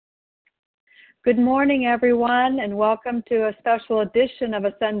Good morning, everyone, and welcome to a special edition of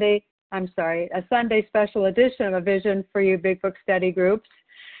a Sunday special edition of A Vision for You Big Book Study Groups.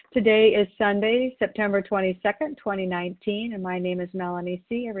 Today is Sunday, September 22nd, 2019, and my name is Melanie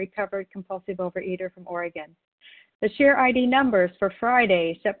C., a recovered compulsive overeater from Oregon. The share ID numbers for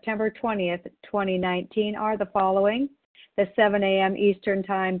Friday, September 20th, 2019 are the following. The 7 a.m. Eastern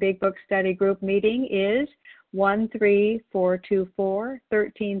Time Big Book Study Group meeting is 13424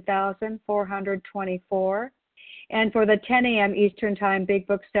 13,424. And for the 10 a.m. Eastern Time Big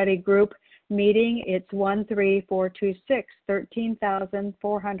Book Study Group meeting, it's 13426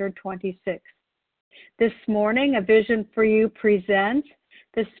 13,426. This morning, A Vision for You presents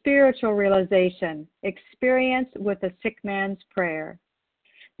the spiritual realization, experience with a sick man's prayer.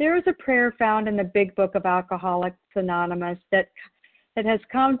 There is a prayer found in the Big Book of Alcoholics Anonymous that has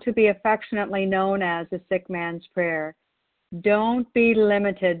come to be affectionately known as the sick man's prayer. Don't be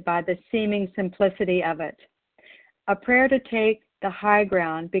limited by the seeming simplicity of it. A prayer to take the high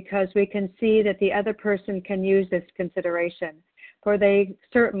ground because we can see that the other person can use this consideration, for they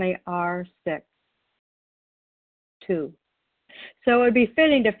certainly are sick too. So it would be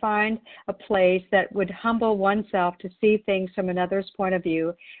fitting to find a place that would humble oneself to see things from another's point of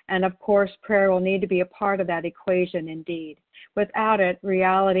view, and of course prayer will need to be a part of that equation indeed. Without it,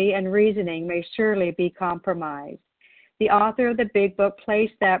 reality and reasoning may surely be compromised. The author of the Big Book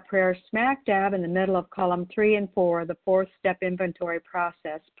placed that prayer smack dab in the middle of column 3 and 4 of the fourth step inventory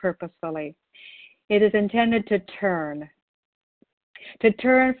process purposefully. It is intended to turn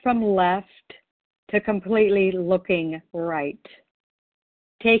from left to completely looking right,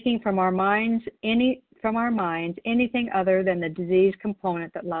 taking from our minds anything other than the disease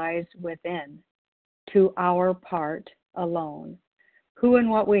component that lies within, to our part alone, who and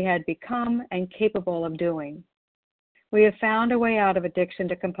what we had become and capable of doing. We have found a way out of addiction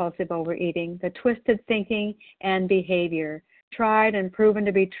to compulsive overeating, the twisted thinking and behavior, tried and proven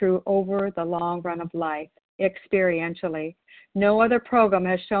to be true over the long run of life, experientially. No other program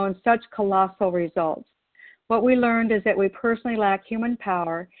has shown such colossal results. What we learned is that we personally lack human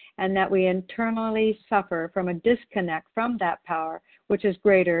power and that we internally suffer from a disconnect from that power, which is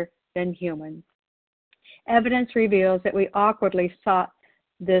greater than human. Evidence reveals that we awkwardly thought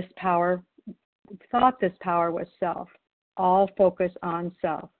this power was self, all focus on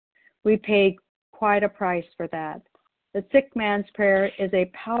self. We paid quite a price for that. The sick man's prayer is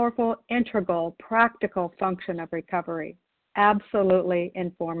a powerful, integral, practical function of recovery. Absolutely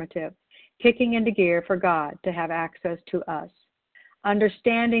informative, kicking into gear for God to have access to us.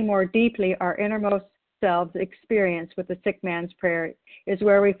 Understanding more deeply our innermost selves experience with the sick man's prayer is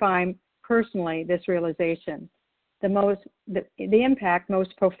where we find personally this realization, the impact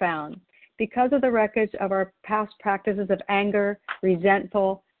most profound. Because of the wreckage of our past practices of anger,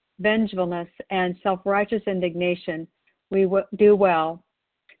 resentful, vengefulness, and self-righteous indignation, we do well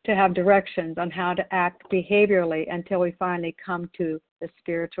to have directions on how to act behaviorally until we finally come to the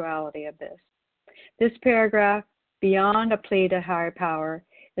spirituality of this. This paragraph, beyond a plea to higher power,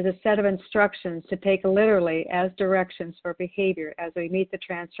 is a set of instructions to take literally as directions for behavior as we meet the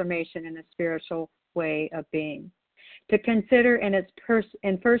transformation in a spiritual way of being. To consider in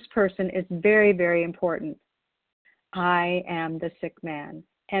first person is very, very important. I am the sick man.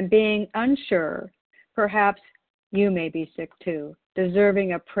 And being unsure, perhaps you may be sick too,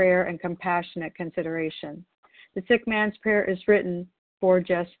 deserving of prayer and compassionate consideration. The sick man's prayer is written for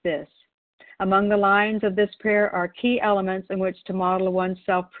just this. Among the lines of this prayer are key elements in which to model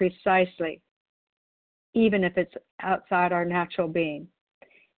oneself precisely, even if it's outside our natural being.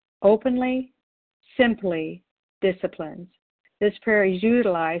 Openly, simply, disciplines. This prayer is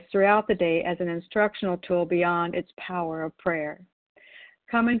utilized throughout the day as an instructional tool beyond its power of prayer.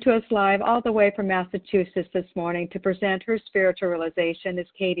 Coming to us live all the way from Massachusetts this morning to present her spiritual realization is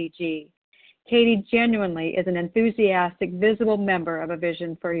Katie G. Katie genuinely is an enthusiastic, visible member of A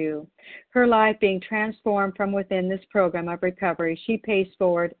Vision for You. Her life being transformed from within this program of recovery, she pays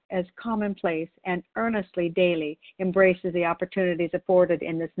forward as commonplace and earnestly daily embraces the opportunities afforded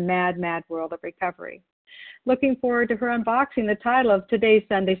in this mad, mad world of recovery. Looking forward to her unboxing the title of today's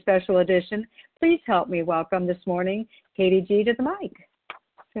Sunday special edition. Please help me welcome this morning Katie G. to the mic.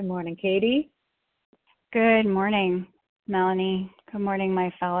 Good morning, Katie. Good morning, Melanie. Good morning,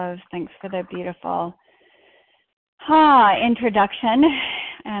 my fellows. Thanks for the beautiful introduction.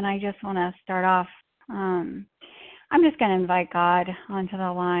 And I just want to start off. I'm just going to invite God onto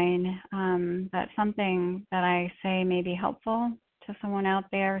the line. That's something that I say may be helpful to someone out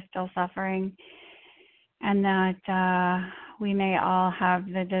there still suffering. And that we may all have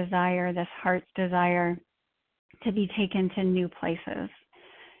the desire, this heart's desire, to be taken to new places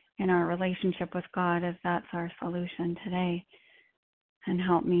in our relationship with God, as that's our solution today, and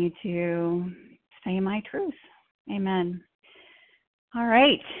help me to say my truth. Amen. All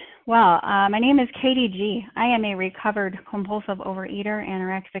right. Well, my name is Katie G. I am a recovered compulsive overeater,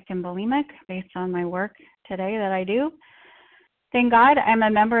 anorexic, and bulimic based on my work today that I do. Thank God I'm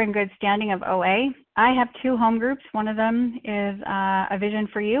a member in good standing of OA. I have 2 home groups. One of them is A Vision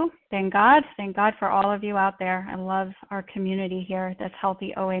for You. Thank God. Thank God for all of you out there. I love our community here, this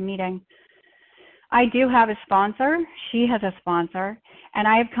Healthy OA meeting. I do have a sponsor. She has a sponsor. And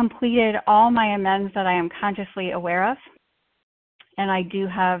I have completed all my amends that I am consciously aware of. And I do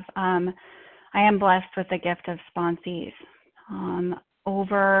have, I am blessed with the gift of sponsees.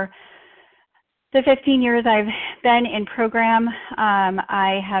 Over the 15 years I've been in program,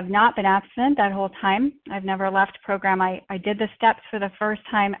 I have not been abstinent that whole time. I've never left program. I did the steps for the first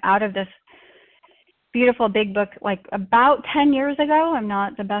time out of this beautiful big book like about 10 years ago. I'm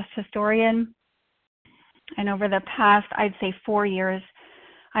not the best historian. And over the past, I'd say 4 years,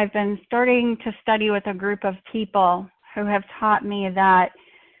 I've been starting to study with a group of people who have taught me that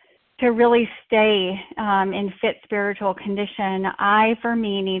to really stay in fit spiritual condition, I, for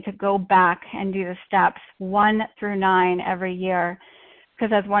me, need to go back and do the steps 1 through 9 every year.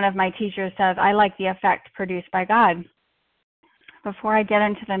 Because as one of my teachers says, I like the effect produced by God. Before I get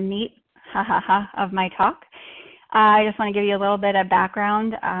into the meat of my talk, I just want to give you a little bit of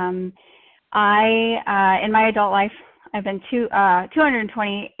background. In my adult life, I've been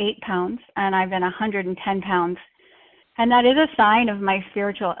 228 pounds, and I've been 110 pounds. And that is a sign of my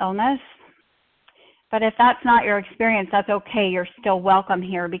spiritual illness. But if that's not your experience, that's okay. You're still welcome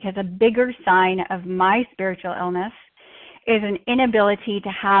here, because a bigger sign of my spiritual illness is an inability to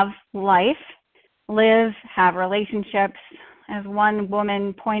have life, live, have relationships. As one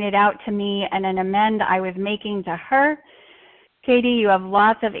woman pointed out to me in an amend I was making to her, Katie, you have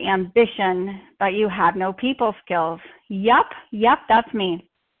lots of ambition, but you have no people skills. Yep, that's me.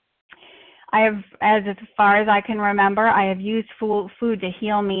 I have, as far as I can remember, I have used food to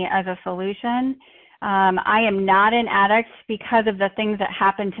heal me as a solution. I am not an addict because of the things that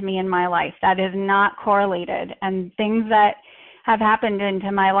happened to me in my life. That is not correlated. And things that have happened into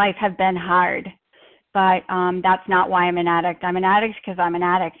my life have been hard. But that's not why I'm an addict. I'm an addict because I'm an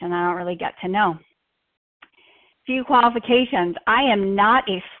addict, and I don't really get to know. Few qualifications. I am not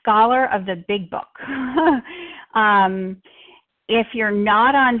a scholar of the big book. If you're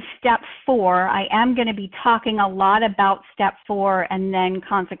not on step 4, I am going to be talking a lot about step 4 and then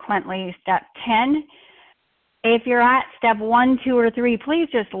consequently step 10. If you're at step 1, 2, or 3, please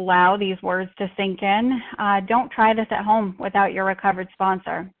just allow these words to sink in. Don't try this at home without your recovered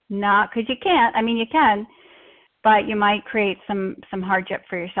sponsor. Not because you can't. I mean, you can, but you might create some hardship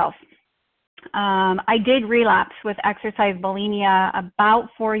for yourself. I did relapse with exercise bulimia about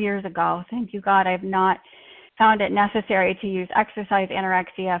 4 years ago. Thank you, God, I have not found it necessary to use exercise,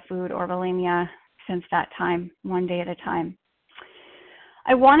 anorexia, food, or bulimia since that time, one day at a time.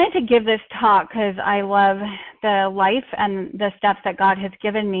 I wanted to give this talk because I love the life and the steps that God has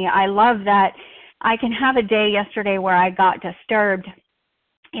given me. I love that I can have a day yesterday where I got disturbed.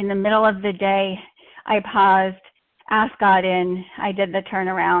 In the middle of the day, I paused, asked God in, I did the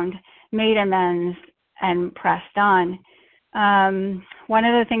turnaround, made amends, and pressed on. One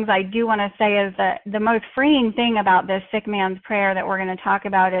of the things I do want to say is that the most freeing thing about this sick man's prayer that we're going to talk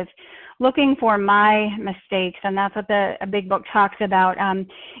about is looking for my mistakes, and that's what the big book talks about.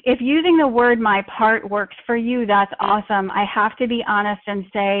 If using the word my part works for you, that's awesome. I have to be honest and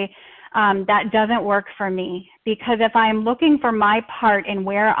say that doesn't work for me, because if I'm looking for my part in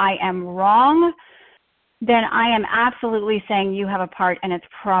where I am wrong, then I am absolutely saying you have a part, and it's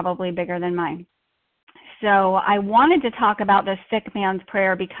probably bigger than mine. So I wanted to talk about the sick man's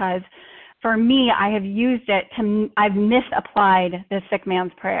prayer because for me, I have used it I've misapplied the sick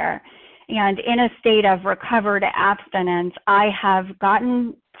man's prayer. And in a state of recovered abstinence, I have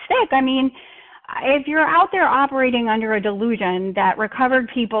gotten sick. I mean, if you're out there operating under a delusion that recovered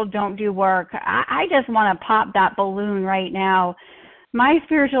people don't do work, I just want to pop that balloon right now. My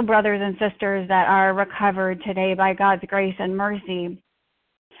spiritual brothers and sisters that are recovered today by God's grace and mercy,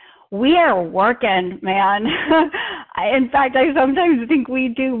 we are working, man. In fact, I sometimes think we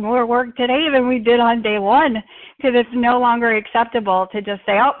do more work today than we did on day one, because it's no longer acceptable to just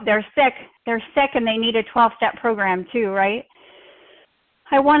say, oh, they're sick. They're sick and they need a 12-step program too, right?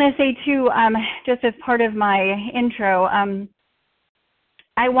 I want to say too, just as part of my intro,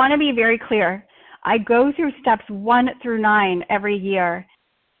 I want to be very clear. I go through steps 1 through 9 every year.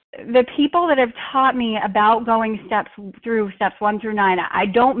 The people that have taught me about going through steps 1 through 9, I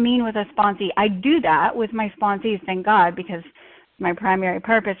don't mean with a sponsee. I do that with my sponsees, thank God, because my primary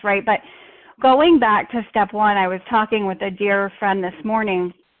purpose, right? But going back to step one, I was talking with a dear friend this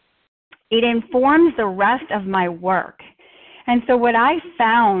morning. It informs the rest of my work. And so what I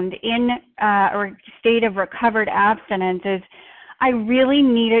found in a state of recovered abstinence is I really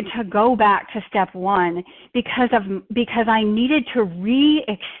needed to go back to step one because I needed to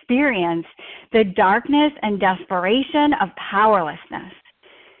re-experience the darkness and desperation of powerlessness.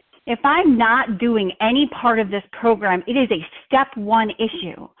 If I'm not doing any part of this program, it is a step one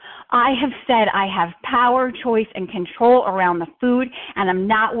issue. I have said I have power, choice, and control around the food, and I'm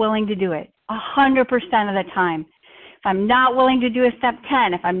not willing to do it 100% of the time. If I'm not willing to do a step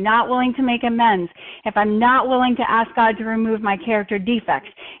 10, if I'm not willing to make amends, if I'm not willing to ask God to remove my character defects,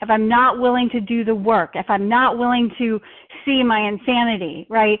 if I'm not willing to do the work, if I'm not willing to see my insanity,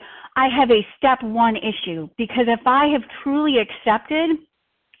 right? I have a step one issue, because if I have truly accepted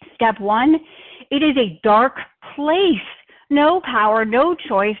step one, it is a dark place. No power, no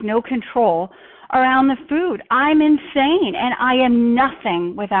choice, no control around the food. I'm insane, and I am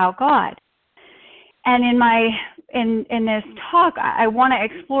nothing without God. And in this talk, I want to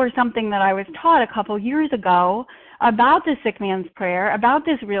explore something that I was taught a couple years ago about the sick man's prayer, about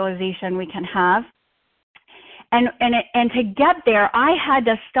this realization we can have. And to get there, I had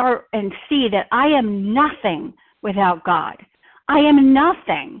to start and see that I am nothing without God. I am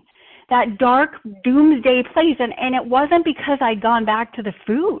nothing. That dark doomsday place. And it wasn't because I'd gone back to the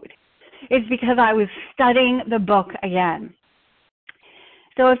food. It's because I was studying the book again.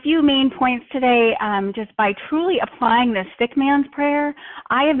 So a few main points today, just by truly applying the sick man's prayer,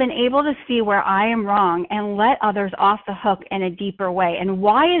 I have been able to see where I am wrong and let others off the hook in a deeper way. And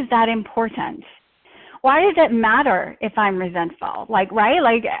why is that important? Why does it matter if I'm resentful? Right?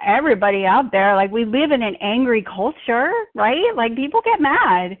 Like everybody out there, we live in an angry culture, right? People get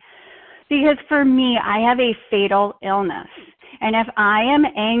mad. Because for me, I have a fatal illness. And if I am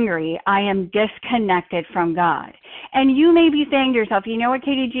angry, I am disconnected from God. And you may be saying to yourself, you know what,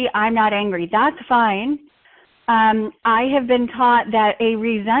 KDG, I'm not angry. That's fine. I have been taught that a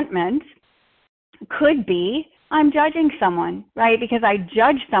resentment could be I'm judging someone, right? Because I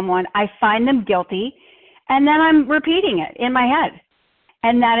judge someone, I find them guilty, and then I'm repeating it in my head.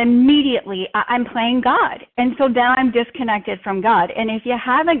 And that immediately I'm playing God. And so then I'm disconnected from God. And if you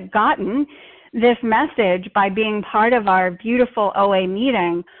haven't gotten this message by being part of our beautiful OA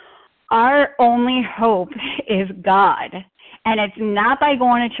meeting, our only hope is God. And it's not by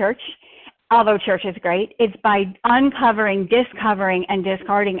going to church, although church is great. It's by uncovering, discovering, and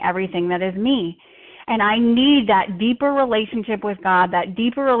discarding everything that is me. And I need that deeper relationship with God, that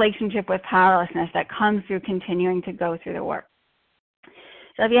deeper relationship with powerlessness that comes through continuing to go through the work.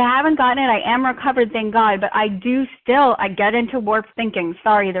 So if you haven't gotten it, I am recovered, thank God, but I get into warped thinking.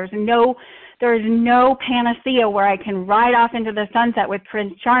 Sorry, there is no panacea where I can ride off into the sunset with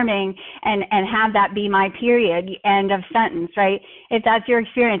Prince Charming and have that be my period, end of sentence, right? If that's your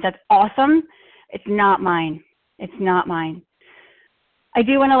experience, that's awesome. It's not mine. It's not mine. I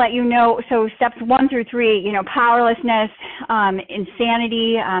do want to let you know, so steps 1 through 3, powerlessness,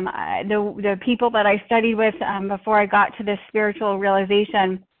 insanity, the people that I studied with before I got to this spiritual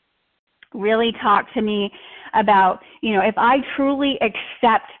realization really talked to me about, if I truly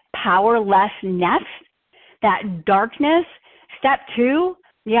accept powerlessness, that darkness, step 2,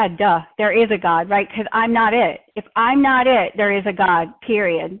 yeah, there is a God, right? Because I'm not it. If I'm not it, there is a God,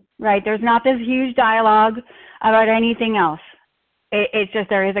 period, right? There's not this huge dialogue about anything else. It's just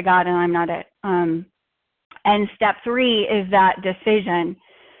there is a God and I'm not it. And step 3 is that decision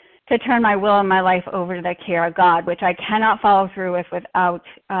to turn my will and my life over to the care of God, which I cannot follow through with without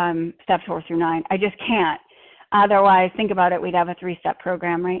steps 4 through 9. I just can't. Otherwise, think about it, we'd have a 3-step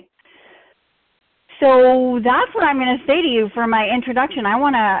program, right? So that's what I'm going to say to you for my introduction. I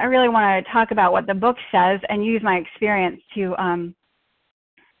really want to talk about what the book says and use my experience to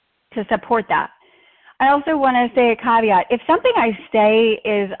support that. I also want to say a caveat. If something I say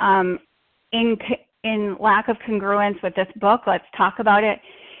is in lack of congruence with this book, let's talk about it.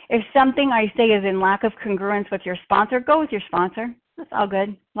 If something I say is in lack of congruence with your sponsor, go with your sponsor. That's all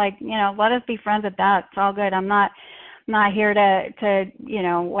good. Let us be friends at that. It's all good. I'm not here to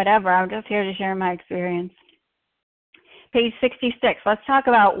whatever. I'm just here to share my experience. Page 66. Let's talk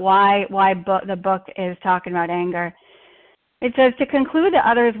about why the book is talking about anger. It says, to conclude that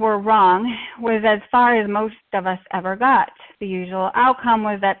others were wrong was as far as most of us ever got. The usual outcome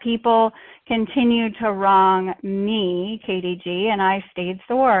was that people continued to wrong me, KDG, and I stayed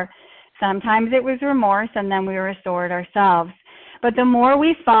sore. Sometimes it was remorse, and then we restored ourselves. But the more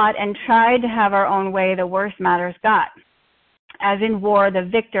we fought and tried to have our own way, the worse matters got. As in war, the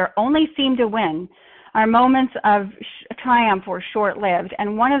victor only seemed to win Our moments of triumph were short-lived.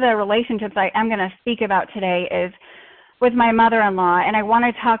 And one of the relationships I am going to speak about today is with my mother-in-law. And I want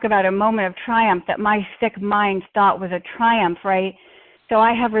to talk about a moment of triumph that my sick mind thought was a triumph, right? So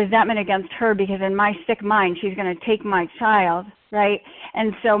I have resentment against her because in my sick mind, she's going to take my child, right?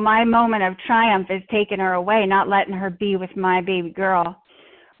 And so my moment of triumph is taking her away, not letting her be with my baby girl,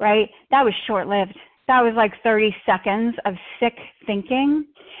 right? That was short-lived. That was like 30 seconds of sick thinking.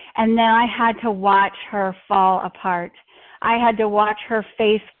 And then I had to watch her fall apart. I had to watch her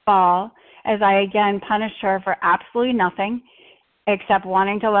face fall as I again punished her for absolutely nothing except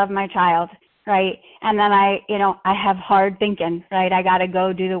wanting to love my child, right? And then I have hard thinking, right? I got to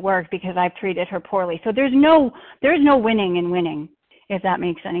go do the work because I've treated her poorly. So there's no winning in winning, if that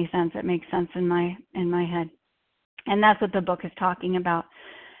makes any sense. It makes sense in my head. And that's what the book is talking about.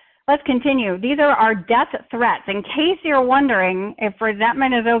 Let's continue. These are our death threats. In case you're wondering if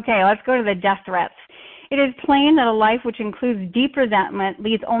resentment is okay, let's go to the death threats. It is plain that a life which includes deep resentment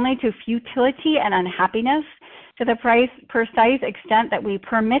leads only to futility and unhappiness. To the precise extent that we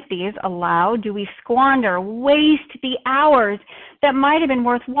permit these, allow, do we squander, waste the hours that might have been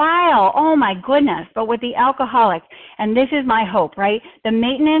worthwhile. Oh my goodness. But with the alcoholic, and this is my hope, right? The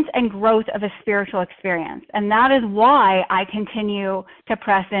maintenance and growth of a spiritual experience. And that is why I continue to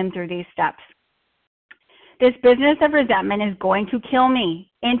press in through these steps. This business of resentment is going to kill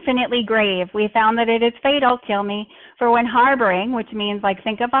me, infinitely grave. We found that it is fatal, kill me. For when harboring, which means like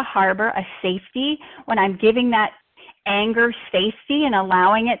think of a harbor, a safety, when I'm giving that anger safety and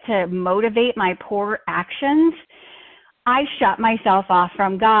allowing it to motivate my poor actions, I shut myself off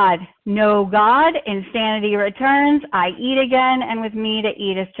from God. No God, insanity returns, I eat again, and with me to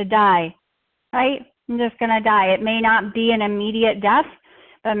eat is to die, right? I'm just going to die. It may not be an immediate death,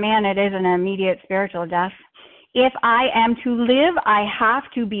 but man, it is an immediate spiritual death. If I am to live, I have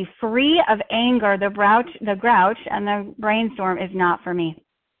to be free of anger. The grouch and the brainstorm is not for me.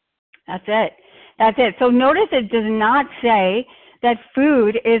 That's it. That's it. So notice it does not say that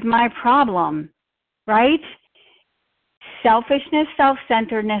food is my problem, right? Selfishness,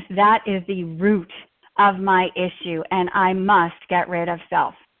 self-centeredness, that is the root of my issue, and I must get rid of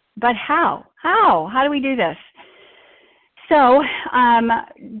self. But how? How do we do this? So,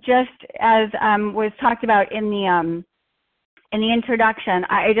 just as was talked about in the introduction,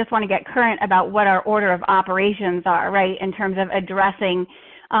 I just want to get current about what our order of operations are, right, in terms of addressing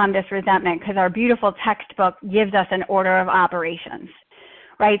this resentment, because our beautiful textbook gives us an order of operations,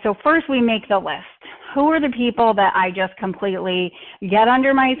 right? So first we make the list. Who are the people that I just completely get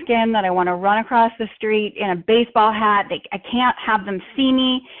under my skin, that I want to run across the street in a baseball hat? I can't have them see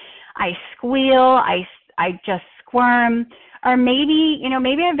me. I squeal. I just squirm. Or maybe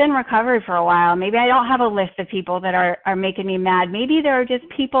I've been in recovery for a while. Maybe I don't have a list of people that are making me mad. Maybe there are just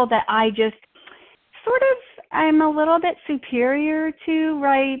people that I just sort of, I'm a little bit superior to,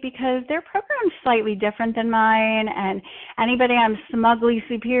 right? Because their program's slightly different than mine, and anybody I'm smugly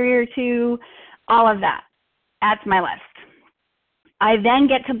superior to, all of that. That's my list. I then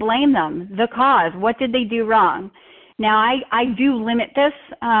get to blame them, the cause. What did they do wrong? Now, I do limit this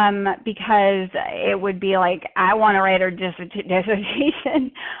because it would be like I want to write a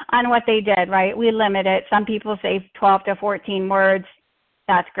dissertation on what they did, right? We limit it. Some people say 12 to 14 words.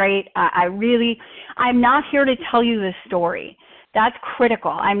 That's great. I'm not here to tell you the story. That's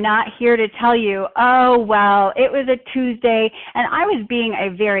critical. I'm not here to tell you, oh, well, it was a Tuesday, and I was being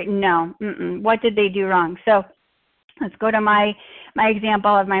what did they do wrong? So let's go to my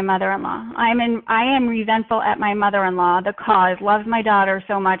example of my mother-in-law. I am resentful at my mother-in-law, the cause, loves my daughter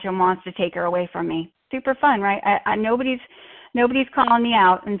so much and wants to take her away from me. Super fun, right? Nobody's calling me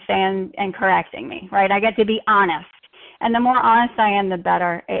out and saying and correcting me, right? I get to be honest. And the more honest I am, the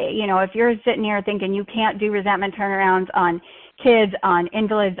better. If you're sitting here thinking you can't do resentment turnarounds on kids, on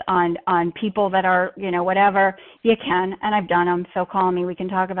invalids, on people that are, whatever, you can. And I've done them. So call me. We can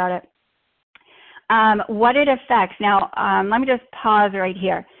talk about it. What it affects. Now, let me just pause right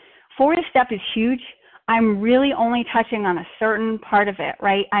here. Fourth step is huge. I'm really only touching on a certain part of it,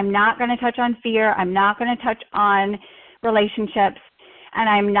 right? I'm not going to touch on fear. I'm not going to touch on relationships. And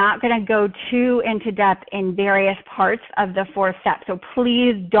I'm not going to go too into depth in various parts of the fourth step. So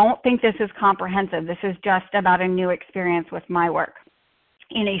please don't think this is comprehensive. This is just about a new experience with my work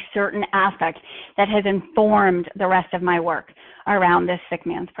in a certain aspect that has informed the rest of my work around this sick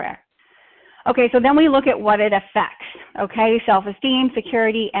man's prayer. Okay, so then we look at what it affects, okay? Self-esteem,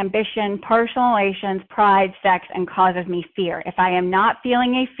 security, ambition, personal relations, pride, sex, and causes me fear. If I am not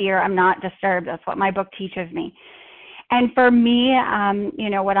feeling a fear, I'm not disturbed. That's what my book teaches me. And for me,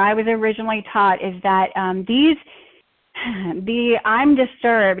 what I was originally taught is that I'm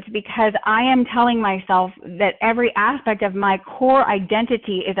disturbed because I am telling myself that every aspect of my core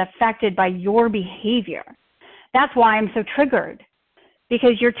identity is affected by your behavior. That's why I'm so triggered,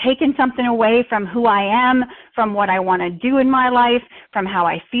 because you're taking something away from who I am, from what I want to do in my life, from how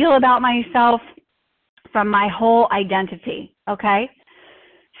I feel about myself, from my whole identity, okay?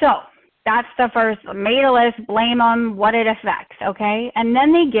 So that's the first, made a list, blame them, what it affects, okay? And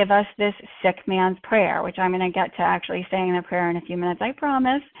then they give us this sick man's prayer, which I'm going to get to actually saying the prayer in a few minutes, I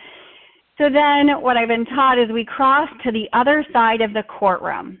promise. So then what I've been taught is we cross to the other side of the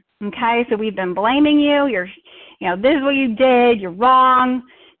courtroom, okay? So we've been blaming you, this is what you did, you're wrong,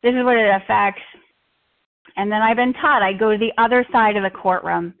 this is what it affects. And then I've been taught I go to the other side of the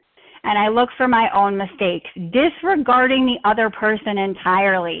courtroom and I look for my own mistakes, disregarding the other person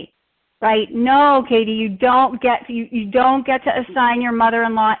entirely, right? No, Katie, you don't get to assign your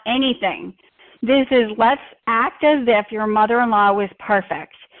mother-in-law anything. This is, let's act as if your mother-in-law was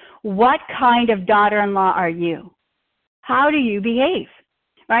perfect. What kind of daughter-in-law are you? How do you behave?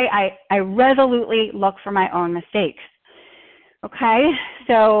 Right? I resolutely look for my own mistakes. Okay,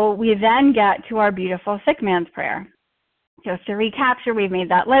 so we then get to our beautiful sick man's prayer. Just to recapture, we've made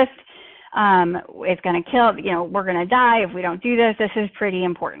that list. It's going to kill, we're going to die if we don't do this. This is pretty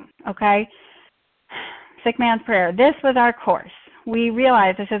important, okay? Sick man's prayer. This was our course. We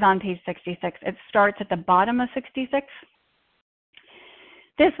realize this is on page 66. It starts at the bottom of 66.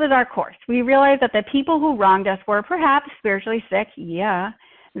 This was our course. We realized that the people who wronged us were perhaps spiritually sick, yeah.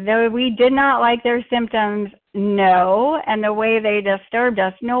 Though we did not like their symptoms, no. And the way they disturbed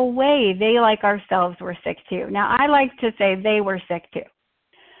us, no way. They, like ourselves, were sick too. Now, I like to say they were sick too.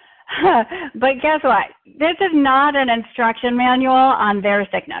 But guess what? This is not an instruction manual on their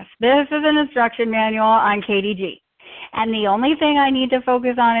sickness. This is an instruction manual on KDG. And the only thing I need to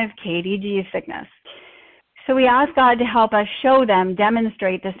focus on is KDG's sickness. So we ask God to help us show them,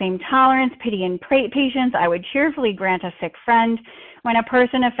 demonstrate the same tolerance, pity, and patience I would cheerfully grant a sick friend. When a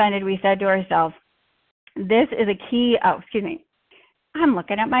person offended, we said to ourselves, this is a key, I'm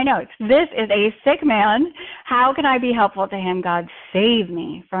looking at my notes. This is a sick man. How can I be helpful to him? God, save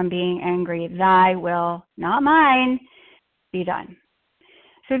me from being angry. Thy will, not mine, be done.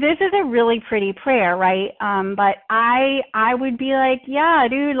 So this is a really pretty prayer, right? But I would be like, yeah,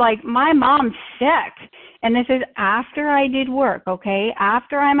 dude, like my mom's sick. And this is after I did work, okay?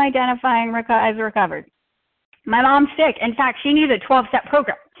 After I'm identifying as recovered. My mom's sick. In fact, she needs a 12-step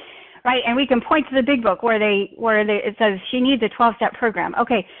program, right? And we can point to the big book where it says she needs a 12-step program.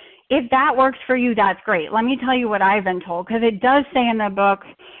 Okay, if that works for you, that's great. Let me tell you what I've been told, because it does say in the book,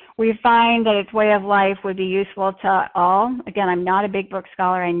 we find that its way of life would be useful to all. Again, I'm not a big book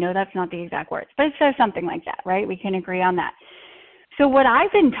scholar. I know that's not the exact words, but it says something like that, right? We can agree on that. So what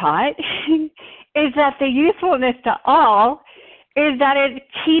I've been taught is that the usefulness to all is that it's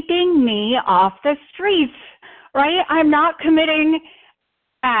keeping me off the streets, right? I'm not committing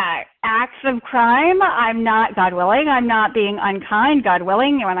acts of crime. I'm not, God willing, I'm not being unkind, God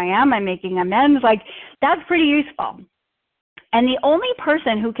willing. When I am, I'm making amends. Like, that's pretty useful. And the only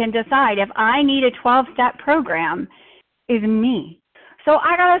person who can decide if I need a 12-step program is me. So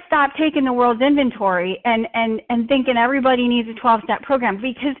I got to stop taking the world's inventory and thinking everybody needs a 12-step program,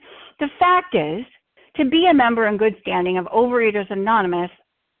 because the fact is, to be a member in good standing of Overeaters Anonymous,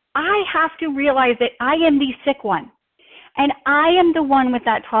 I have to realize that I am the sick one. And I am the one with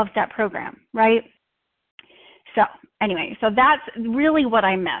that 12-step program, right? So anyway, so that's really what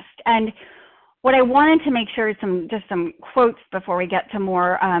I missed. And what I wanted to make sure, just some quotes before we get to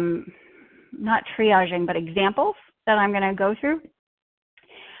more, not triaging, but examples that I'm going to go through.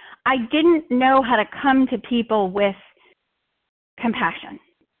 I didn't know how to come to people with compassion.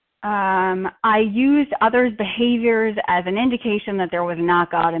 I used others' behaviors as an indication that there was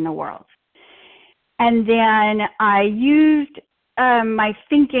not God in the world. And then I used my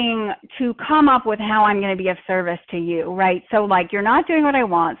thinking to come up with how I'm going to be of service to you, right? So like, you're not doing what I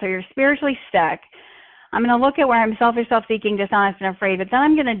want, so you're spiritually sick. I'm going to look at where I'm selfish, self-seeking, dishonest, and afraid, but then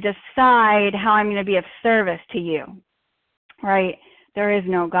I'm going to decide how I'm going to be of service to you, right? There is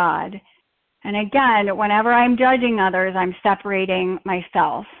no God. And again, whenever I'm judging others, I'm separating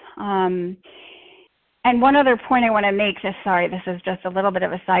myself. And one other point I want to make is, sorry, this is just a little bit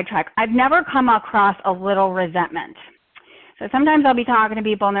of a sidetrack. I've never come across a little resentment. So sometimes I'll be talking to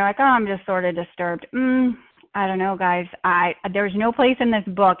people and they're like, oh, I'm just sort of disturbed. I don't know, guys. There's no place in this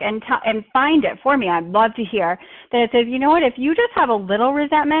book, and find it for me. I'd love to hear that it says, you know what, if you just have a little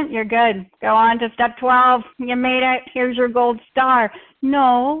resentment, you're good. Go on to step 12. You made it. Here's your gold star.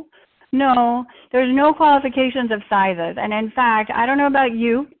 No, there's no qualifications of sizes. And in fact, I don't know about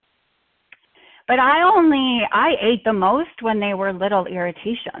you, But I ate the most when they were little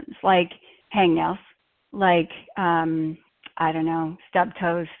irritations, like hangnails, like, I don't know, stub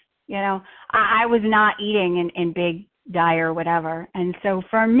toes. You know, I was not eating in big, dire whatever. And so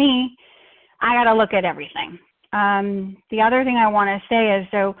for me, I got to look at everything. The other thing I want to say is,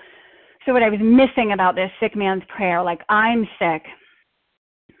 so what I was missing about this sick man's prayer, like I'm sick,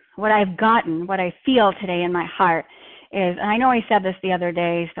 what I've gotten, what I feel today in my heart is, and I know I said this the other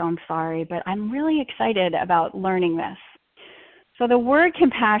day, so I'm sorry, but I'm really excited about learning this. So the word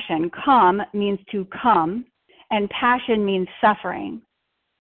compassion, come, means to come, and passion means suffering.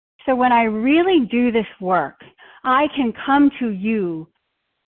 So when I really do this work, I can come to you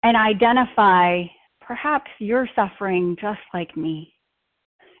and identify, perhaps you're suffering just like me.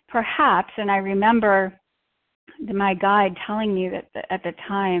 Perhaps, and I remember my guide telling me that at the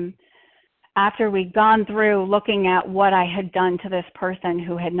time, after we'd gone through looking at what I had done to this person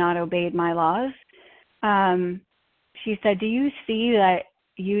who had not obeyed my laws, she said, do you see that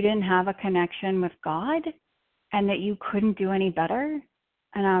you didn't have a connection with God and that you couldn't do any better?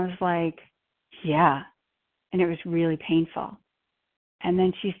 And I was like, yeah. And it was really painful. And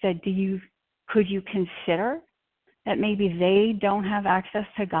then she said, could you consider that maybe they don't have access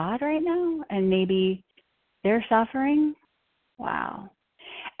to God right now and maybe they're suffering? Wow.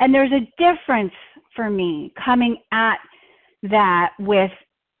 And there's a difference for me coming at that with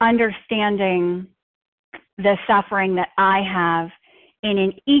understanding the suffering that I have in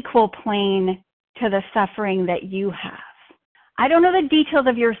an equal plane to the suffering that you have. I don't know the details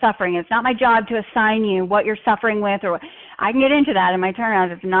of your suffering. It's not my job to assign you what you're suffering with, or I can get into that in my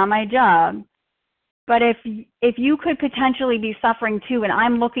turnarounds. It's not my job. But if you could potentially be suffering too, and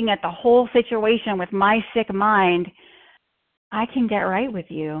I'm looking at the whole situation with my sick mind, I can get right with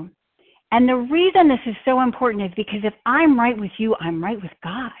you. And the reason this is so important is because if I'm right with you, I'm right with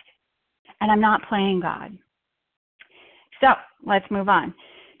God. And I'm not playing God. So let's move on.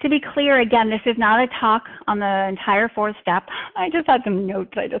 To be clear, again, this is not a talk on the entire fourth step. I just had some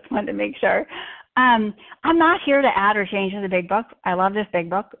notes. I just wanted to make sure. I'm not here to add or change to the big book. I love this big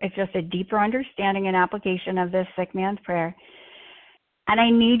book. It's just a deeper understanding and application of this sick man's prayer. And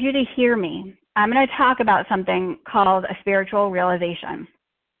I need you to hear me. I'm going to talk about something called a spiritual realization.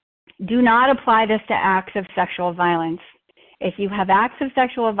 Do not apply this to acts of sexual violence. If you have acts of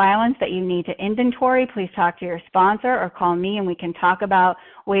sexual violence that you need to inventory, please talk to your sponsor or call me and we can talk about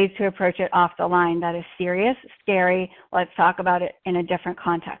ways to approach it off the line. That is serious, scary. Let's talk about it in a different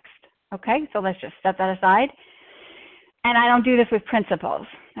context. Okay, so let's just set that aside. And I don't do this with principles,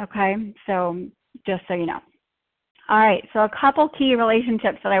 okay? So just so you know. All right, so a couple key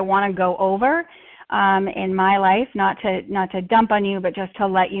relationships that I want to go over in my life, not to dump on you, but just to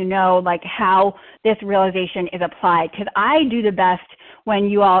let you know like how this realization is applied, because I do the best when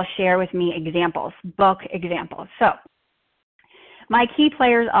you all share with me examples, book examples. So my key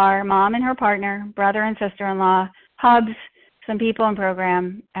players are mom and her partner, brother and sister-in-law, hubs, some people in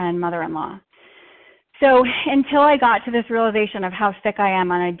program, and mother-in-law. So until I got to this realization of how sick I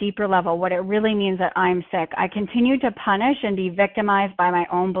am on a deeper level, what it really means that I'm sick, I continued to punish and be victimized by my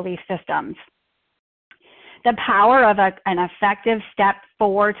own belief systems. The power of an effective step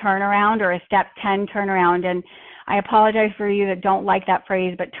 4 turnaround or a step 10 turnaround, and I apologize for you that don't like that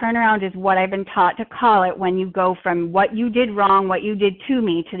phrase, but turnaround is what I've been taught to call it when you go from what you did wrong, what you did to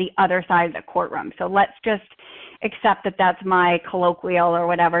me, to the other side of the courtroom. So let's just accept that that's my colloquial or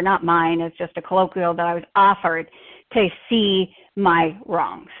whatever, not mine. It's just a colloquial that I was offered to see my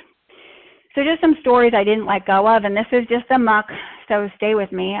wrongs. So just some stories I didn't let go of, and this is just a muck, so stay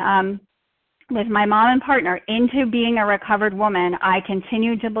with me. With my mom and partner into being a recovered woman, I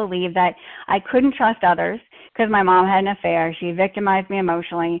continued to believe that I couldn't trust others because my mom had an affair. She victimized me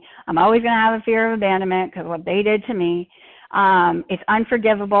emotionally. I'm always going to have a fear of abandonment because what they did to me. It's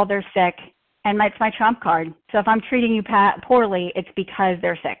unforgivable. They're sick. And it's my trump card. So if I'm treating you poorly, it's because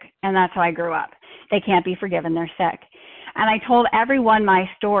they're sick. And that's how I grew up. They can't be forgiven. They're sick. And I told everyone my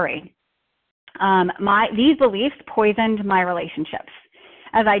story. These beliefs poisoned my relationships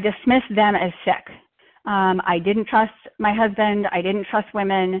as I dismissed them as sick. I didn't trust my husband. I didn't trust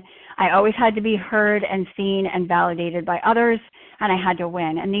women. I always had to be heard and seen and validated by others, and I had to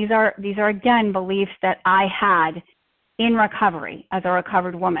win. And these are again, beliefs that I had in recovery as a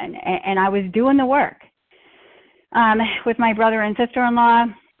recovered woman, and I was doing the work. With my brother and sister-in-law,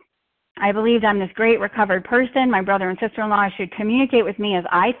 I believed I'm this great recovered person. My brother and sister-in-law should communicate with me as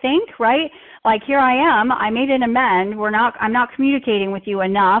I think, right? Like, here I am. I made an amend. I'm not communicating with you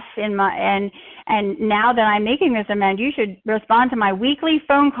enough and now that I'm making this amend, you should respond to my weekly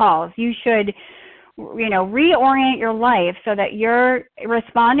phone calls. You should reorient your life so that you're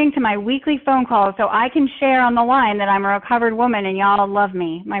responding to my weekly phone calls so I can share on the line that I'm a recovered woman and y'all love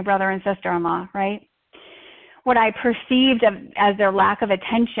me, my brother and sister-in-law, right? What I perceived as their lack of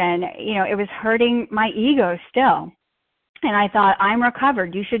attention, it was hurting my ego still. And I thought, I'm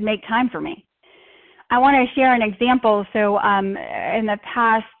recovered. You should make time for me. I want to share an example. So in the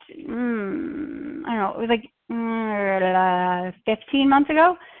past, I don't know, it was like 15 months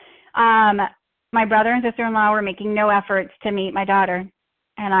ago, my brother and sister-in-law were making no efforts to meet my daughter,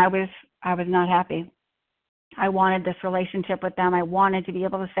 and I was not happy. I wanted this relationship with them. I wanted to be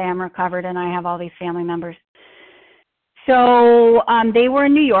able to say I'm recovered and I have all these family members. So they were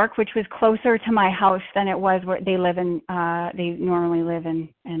in New York, which was closer to my house than it was where they live in. They normally live in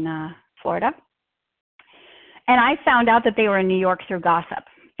Florida. And I found out that they were in New York through gossip,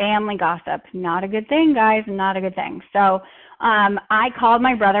 family gossip. Not a good thing, guys, not a good thing. So I called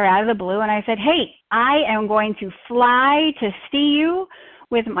my brother out of the blue and I said, hey, I am going to fly to see you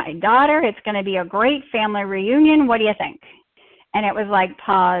with my daughter. It's going to be a great family reunion. What do you think? And it was like,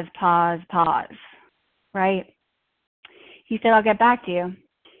 pause, right? He said, I'll get back to you.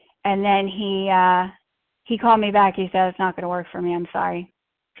 And then he called me back. He said, it's not going to work for me. I'm sorry.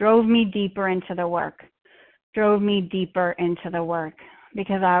 Drove me deeper into the work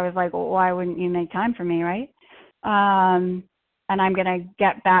because I was like, well, why wouldn't you make time for me, right? And I'm going to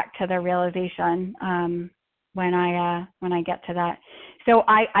get back to the realization when I get to that. So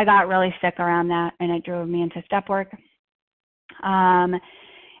I got really sick around that, and it drove me into step work. And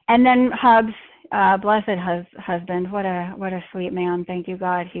then Hubs, blessed husband, what a sweet man. Thank you,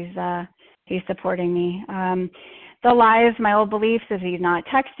 God. He's supporting me. The lies, my old beliefs, if he's not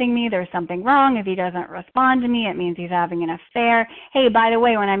texting me, there's something wrong. If he doesn't respond to me, it means he's having an affair. Hey, by the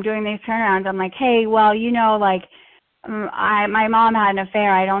way, when I'm doing these turnarounds, I'm like, hey, well, my mom had an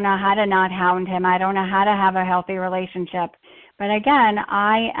affair. I don't know how to not hound him. I don't know how to have a healthy relationship. But again,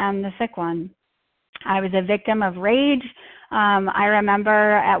 I am the sick one. I was a victim of rage. I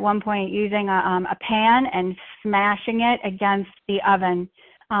remember at one point using a pan and smashing it against the oven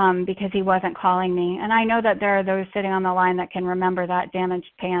because he wasn't calling me. And I know that there are those sitting on the line that can remember that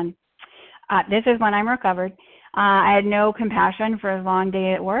damaged pan. This is when I'm recovered. I had no compassion for his long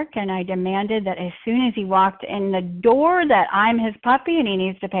day at work, and I demanded that as soon as he walked in the door that I'm his puppy and he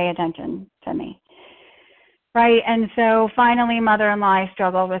needs to pay attention to me. Right, and so finally, mother-in-law, I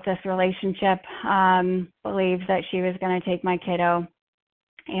struggled with this relationship, believed that she was going to take my kiddo.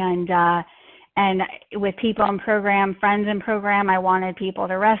 And with people in program, friends in program, I wanted people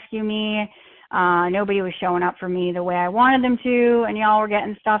to rescue me. Nobody was showing up for me the way I wanted them to, and y'all were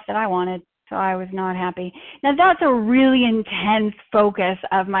getting stuff that I wanted, so I was not happy. Now, that's a really intense focus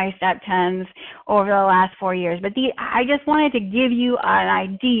of my step 10s over the last 4 years, but I just wanted to give you an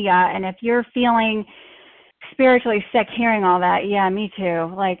idea, and if you're feeling spiritually sick hearing all that, yeah, me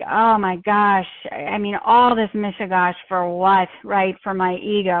too. Like, oh my gosh, I mean, all this mishigosh for what, right? For my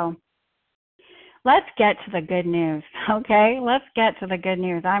ego. Let's get to the good news, okay? Let's get to the good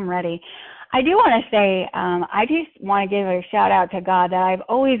news. I'm ready. I do want to say, I just want to give a shout out to God that I've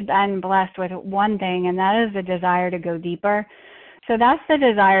always been blessed with one thing, and that is the desire to go deeper. So that's the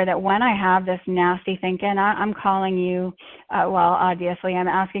desire that when I have this nasty thinking, I'm calling you, well, obviously I'm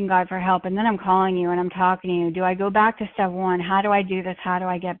asking God for help, and then I'm calling you and I'm talking to you. Do I go back to step 1? How do I do this? How do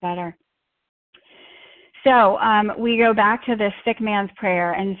I get better? So we go back to this sick man's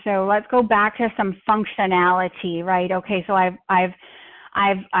prayer, and so let's go back to some functionality, right? Okay, so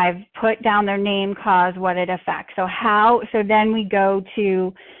I've put down their name, cause, what it affects. So then we go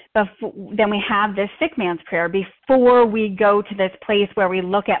to then we have this sick man's prayer before we go to this place where we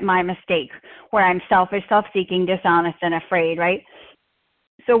look at my mistake, where I'm selfish, self-seeking, dishonest, and afraid, right?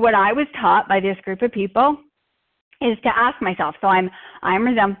 So what I was taught by this group of people is to ask myself. So I'm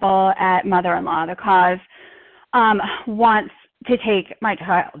resentful at mother-in-law. The cause wants to take my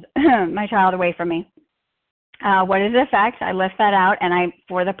child away from me. What is the effect? I list that out, and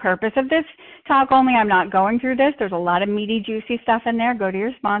for the purpose of this talk only, I'm not going through this. There's a lot of meaty, juicy stuff in there. Go to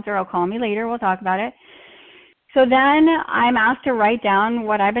your sponsor. Or call me later. We'll talk about it. So then I'm asked to write down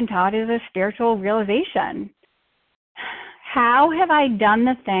what I've been taught is a spiritual realization. How have I done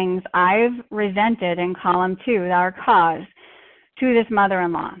the things I've resented in column 2, our cause, to this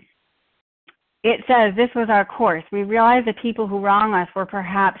mother-in-law? It says this was our course. We realized the people who wrong us were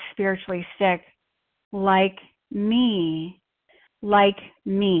perhaps spiritually sick, like me.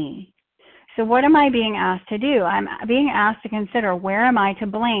 So what am I being asked to do? I'm being asked to consider, where am I to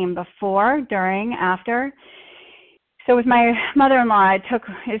blame, before, during, after? So with my mother-in-law,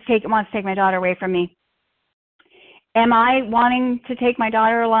 wants to take my daughter away from me. Am I wanting to take my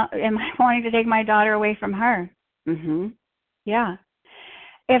daughter away from her? Yeah.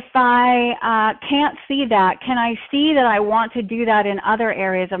 If I can't see that, can I see that I want to do that in other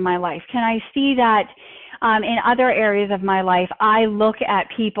areas of my life? Can I see that in other areas of my life, I look at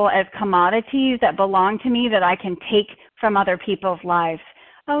people as commodities that belong to me that I can take from other people's lives?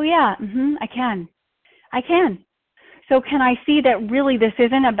 Oh, yeah, I can. So can I see that really this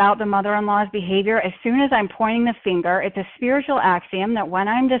isn't about the mother-in-law's behavior? As soon as I'm pointing the finger, it's a spiritual axiom that when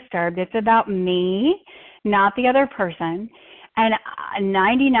I'm disturbed, it's about me, not the other person. And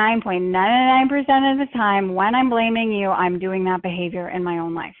 99.99% of the time, when I'm blaming you, I'm doing that behavior in my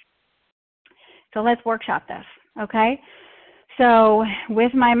own life. So let's workshop this, okay? So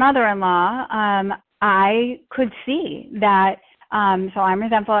with my mother-in-law, I could see that, so I'm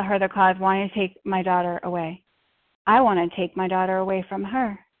resentful at her, the cause, wanting to take my daughter away. I want to take my daughter away from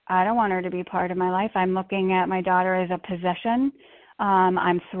her. I don't want her to be part of my life. I'm looking at my daughter as a possession.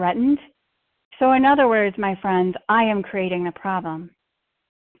 I'm threatened. So in other words, my friends, I am creating the problem.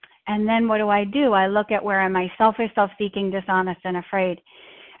 And then what do? I look at where am I selfish, self-seeking, dishonest, and afraid.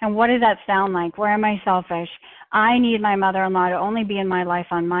 And what does that sound like? Where am I selfish? I need my mother-in-law to only be in my life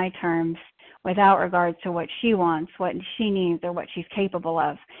on my terms without regards to what she wants, what she needs, or what she's capable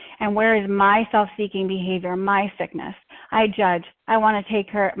of. And where is my self-seeking behavior, my sickness? I judge. I want to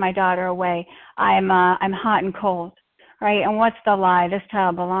take my daughter away. I'm hot and cold, right? And what's the lie? This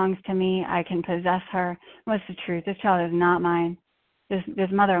child belongs to me. I can possess her. What's the truth? This child is not mine.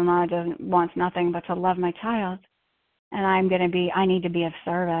 This mother-in-law wants nothing but to love my child. And I need to be of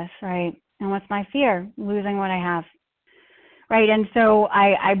service, right? And what's my fear? Losing what I have, right? And so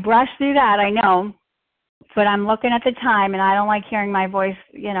I brush through that, I know, but I'm looking at the time, and I don't like hearing my voice,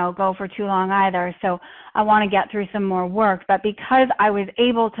 go for too long either. So I want to get through some more work. But because I was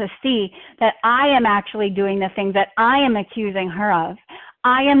able to see that I am actually doing the things that I am accusing her of,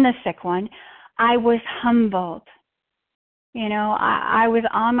 I am the sick one, I was humbled. I was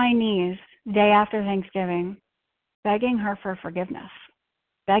on my knees day after Thanksgiving, begging her for forgiveness,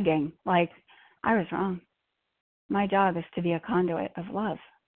 begging, like, I was wrong. My job is to be a conduit of love.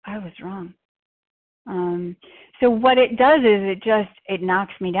 I was wrong. So what it does is it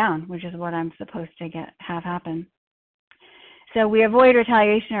knocks me down, which is what I'm supposed to have happen. So we avoid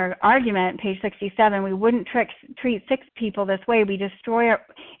retaliation or argument, page 67. We wouldn't treat sick people this way.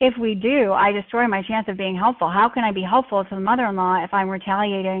 If we do, I destroy my chance of being helpful. How can I be helpful to the mother-in-law if I'm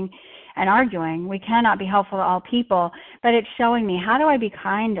retaliating and arguing? We cannot be helpful to all people, but it's showing me, how do I be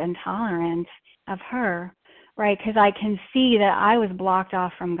kind and tolerant of her, right? Because I can see that I was blocked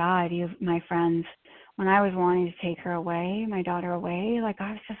off from God, my friends, when I was wanting to take her away, my daughter away. Like,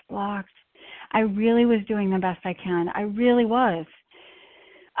 I was just blocked. I really was doing the best I can. I really was.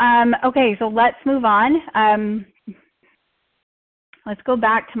 Okay, so let's move on. Let's go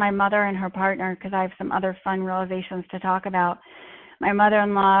back to my mother and her partner, because I have some other fun realizations to talk about. My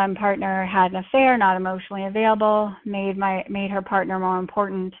mother-in-law and partner had an affair, not emotionally available, made her partner more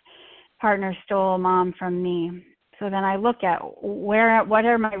important. Partner stole mom from me. So then I look at what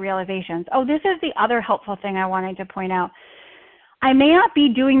are my realizations? Oh, this is the other helpful thing I wanted to point out. I may not be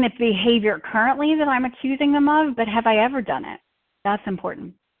doing the behavior currently that I'm accusing them of, but have I ever done it? That's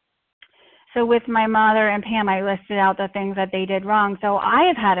important. So with my mother and Pam, I listed out the things that they did wrong. So I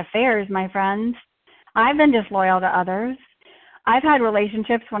have had affairs, my friends. I've been disloyal to others. I've had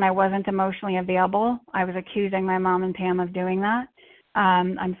relationships when I wasn't emotionally available. I was accusing my mom and Pam of doing that.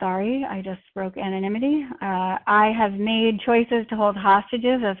 I'm sorry, I just broke anonymity. I have made choices to hold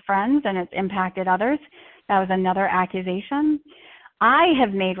hostages as friends, and it's impacted others. That was another accusation. I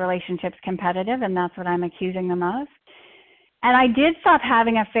have made relationships competitive, and that's what I'm accusing them of. And I did stop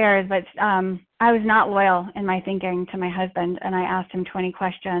having affairs, but I was not loyal in my thinking to my husband, and I asked him 20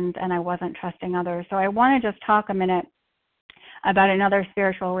 questions, and I wasn't trusting others. So I want to just talk a minute about another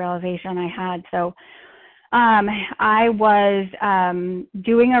spiritual realization I had. So I was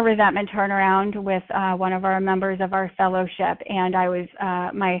doing a resentment turnaround with one of our members of our fellowship, and I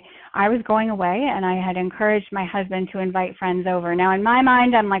was going away, and I had encouraged my husband to invite friends over. Now, in my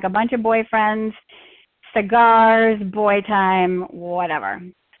mind, I'm like a bunch of boyfriends, cigars, boy time, whatever.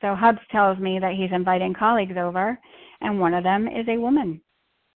 So Hubs tells me that he's inviting colleagues over, and one of them is a woman.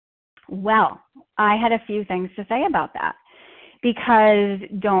 Well, I had a few things to say about that. Because,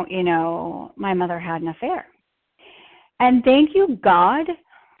 my mother had an affair. And thank you, God,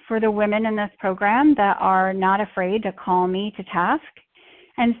 for the women in this program that are not afraid to call me to task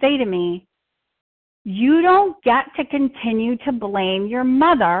and say to me, you don't get to continue to blame your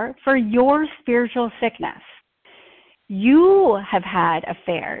mother for your spiritual sickness. You have had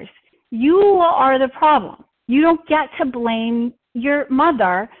affairs. You are the problem. You don't get to blame your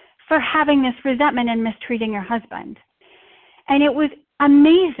mother for having this resentment and mistreating your husband. And it was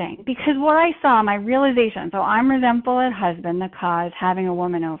amazing because what I saw, my realization, so I'm resentful at husband, the cause, having a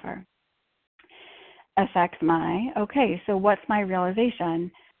woman over, affects okay, so what's my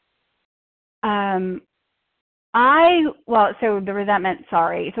realization? So the resentment,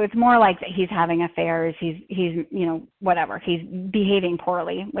 so it's more like that he's having affairs, he's whatever, he's behaving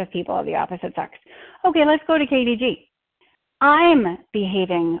poorly with people of the opposite sex. Okay, let's go to KDG. I'm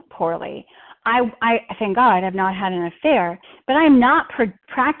behaving poorly. I thank God I've not had an affair, but I'm not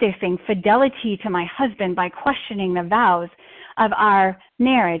practicing fidelity to my husband by questioning the vows of our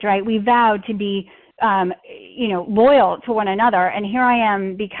marriage, right? We vowed to be loyal to one another. And here I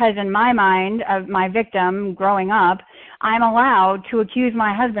am, because in my mind of my victim growing up, I'm allowed to accuse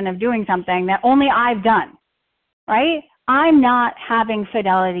my husband of doing something that only I've done, right? I'm not having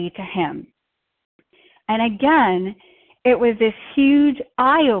fidelity to him. And again, it was this huge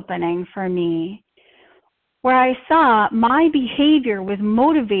eye-opening for me where I saw my behavior was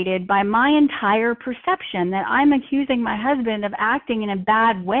motivated by my entire perception that I'm accusing my husband of acting in a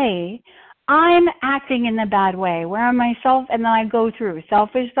bad way. I'm acting in the bad way. Where am I and then I go through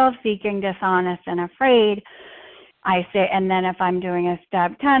selfish, self-seeking, dishonest, and afraid. I say, and then if I'm doing a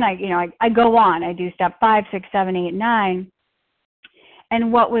step 10, I go on. I do step 5, 6, 7, 8, 9.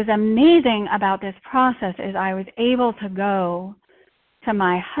 And what was amazing about this process is I was able to go to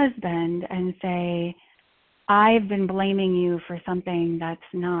my husband and say, I've been blaming you for something that's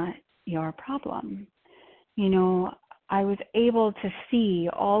not your problem. I was able to see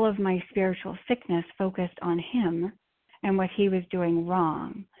all of my spiritual sickness focused on him and what he was doing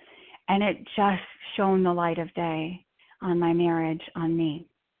wrong. And it just shone the light of day on my marriage, on me.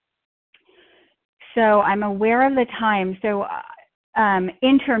 So I'm aware of the time. So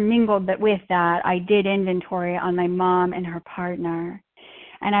intermingled with that, I did inventory on my mom and her partner.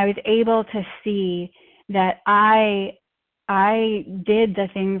 And I was able to see that I did the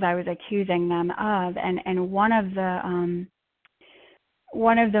things I was accusing them of, and one of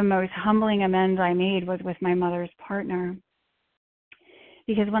the most humbling amends I made was with my mother's partner.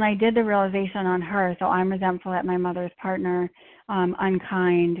 Because when I did the realization on her, so I'm resentful at my mother's partner,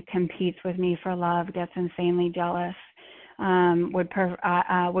 unkind, competes with me for love, gets insanely jealous, would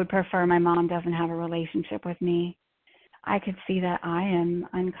prefer my mom doesn't have a relationship with me. I could see that I am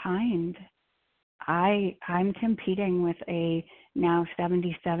unkind. I'm competing with a now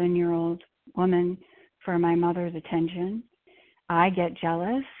 77-year-old woman for my mother's attention. I get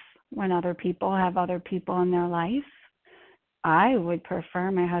jealous when other people have other people in their life. I would prefer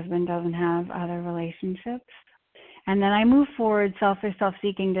my husband doesn't have other relationships. And then I move forward, selfish,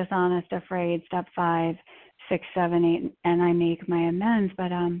 self-seeking, dishonest, afraid, step 5, 6, 7, 8, and I make my amends.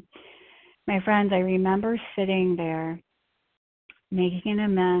 But my friends, I remember sitting there making an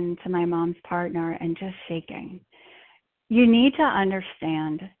amend to my mom's partner and just shaking. You need to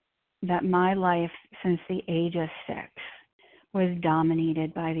understand that my life since the age of 6 was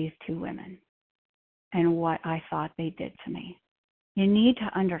dominated by these two women and what I thought they did to me. You need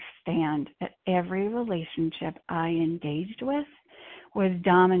to understand that every relationship I engaged with was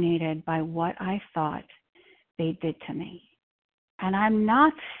dominated by what I thought they did to me. And I'm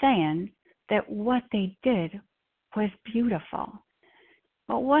not saying that what they did was beautiful.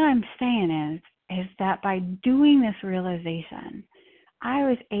 But what I'm saying is that by doing this realization, I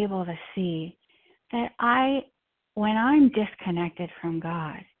was able to see that when I'm disconnected from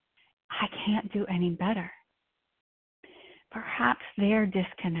God, I can't do any better. Perhaps they're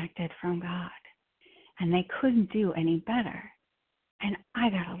disconnected from God and they couldn't do any better. And I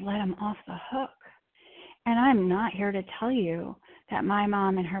got to let them off the hook. And I'm not here to tell you that my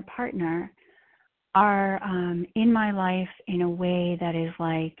mom and her partner are in my life in a way that is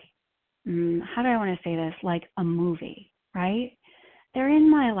like, how do I want to say this? Like a movie, right? They're in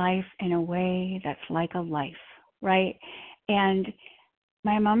my life in a way that's like a life, right? And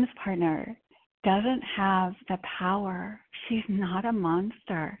my mom's partner doesn't have the power. She's not a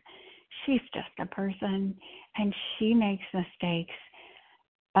monster. She's just a person, and she makes mistakes.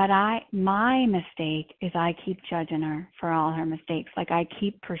 But my mistake is I keep judging her for all her mistakes. Like I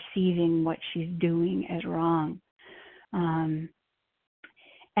keep perceiving what she's doing as wrong. And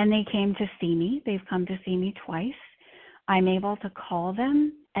they came to see me. They've come to see me twice. I'm able to call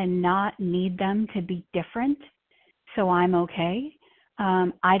them and not need them to be different, so I'm okay.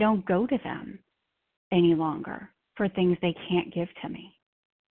 I don't go to them any longer for things they can't give to me.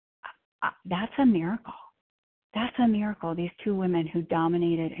 That's a miracle. That's a miracle, these two women who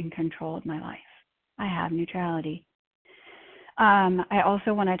dominated and controlled my life. I have neutrality. I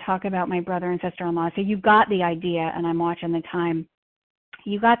also want to talk about my brother and sister-in-law. So you got the idea, and I'm watching the time.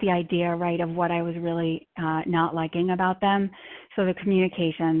 You got the idea, right, of what I was really not liking about them. So the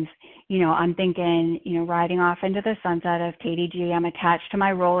communications, I'm thinking, riding off into the sunset of KDG, I'm attached to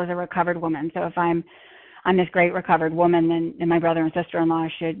my role as a recovered woman. So if I'm this great recovered woman, then my brother and sister-in-law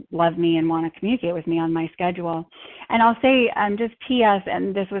should love me and want to communicate with me on my schedule. And I'll say, just P.S.,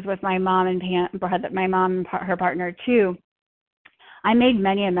 and this was with my mom and my mom and her partner too. I made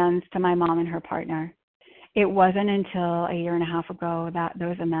many amends to my mom and her partner. It wasn't until a year and a half ago that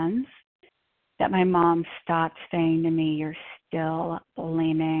those amends, that my mom stopped saying to me, "You're still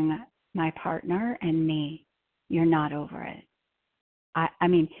blaming my partner and me. You're not over it." I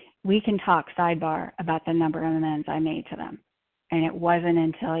mean, we can talk sidebar about the number of amends I made to them. And it wasn't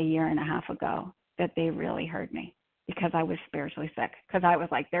until a year and a half ago that they really heard me, because I was spiritually sick. Because I was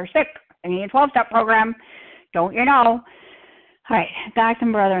like, they're sick. I need a 12-step program. Don't you know? All right, back to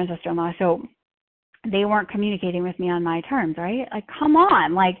my brother and sister-in-law. So they weren't communicating with me on my terms, right? Like, come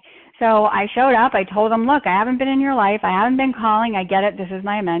on. So I showed up. I told them, look, I haven't been in your life. I haven't been calling. I get it. This is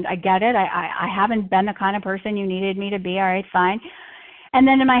my amend. I get it. I haven't been the kind of person you needed me to be. All right, fine. And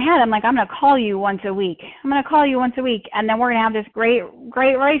then in my head, I'm like, I'm going to call you once a week. And then we're going to have this great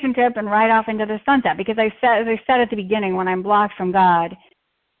relationship and ride off into the sunset. Because as I said at the beginning, when I'm blocked from God,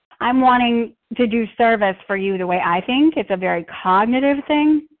 I'm wanting to do service for you the way I think. It's a very cognitive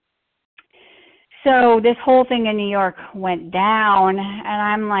thing. So this whole thing in New York went down, and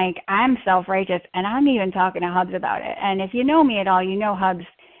I'm like, I'm self-righteous, and I'm even talking to Hubs about it. And if you know me at all, you know Hubs,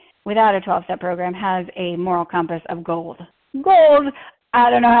 without a 12-step program, has a moral compass of gold. Gold! I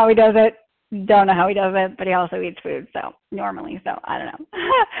don't know how he does it. Don't know how he does it, but he also eats food, so I don't know.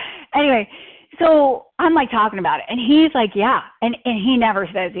 Anyway, so I'm like talking about it, and he's like, yeah, and he never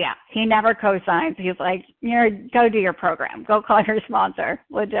says yeah. He never co-signs. He's like, go do your program. Go call your sponsor.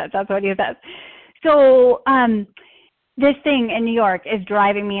 Legit, that's what he says. So this thing in New York is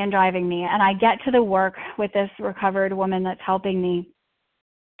driving me, and I get to the work with this recovered woman that's helping me,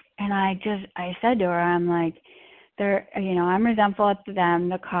 and I said to her, I'm like, I'm resentful at them,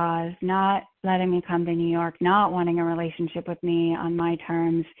 the cause, not letting me come to New York, not wanting a relationship with me on my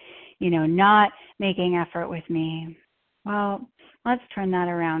terms, not making effort with me. Well, let's turn that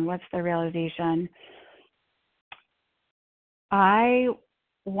around. What's the realization? I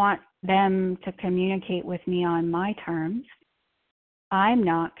want them to communicate with me on my terms. I'm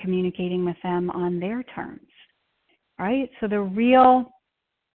not communicating with them on their terms, right? So the real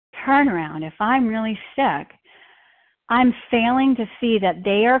turnaround, if I'm really sick, I'm failing to see that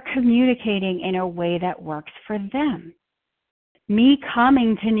they are communicating in a way that works for them. Me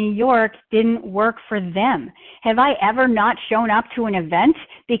coming to New York didn't work for them. Have I ever not shown up to an event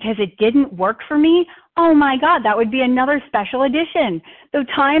because it didn't work for me? Oh my God, that would be another special edition. The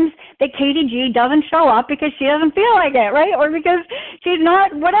times that KDG doesn't show up because she doesn't feel like it, right? Or because she's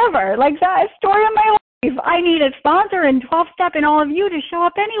not whatever. Like that story of my life. I need a sponsor and 12-step and all of you to show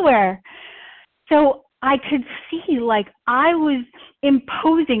up anywhere. So I could see like I was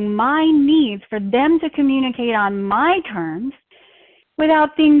imposing my needs for them to communicate on my terms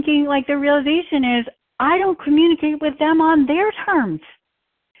without thinking, like, the realization is I don't communicate with them on their terms.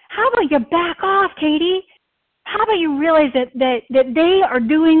 How about you back off, Katie? How about you realize that they are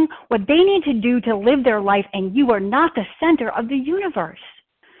doing what they need to do to live their life, and you are not the center of the universe?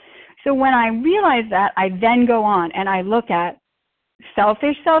 So when I realize that, I then go on and I look at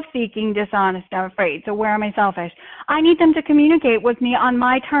selfish, self-seeking, dishonest, and afraid. So where am I selfish? I need them to communicate with me on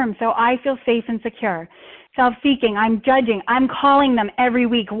my terms so I feel safe and secure. Self-seeking, I'm judging. I'm calling them every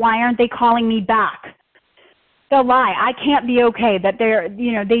week. Why aren't they calling me back? The lie, I can't be okay that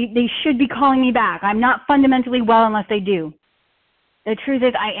they should be calling me back. I'm not fundamentally well unless they do. The truth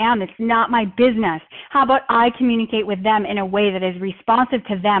is I am. It's not my business. How about I communicate with them in a way that is responsive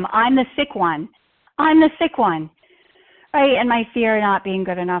to them? I'm the sick one. Right, and my fear of not being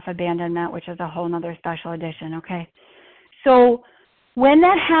good enough, abandonment, which is a whole other special edition, okay? So when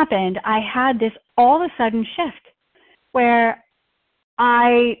that happened, I had this all of a sudden shift where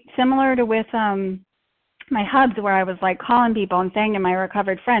similar to with my Hubs, where I was like calling people and saying to my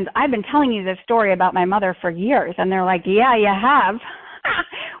recovered friends, I've been telling you this story about my mother for years. And they're like, yeah, you have,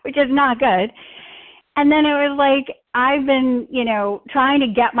 which is not good. And then it was like, I've been, trying to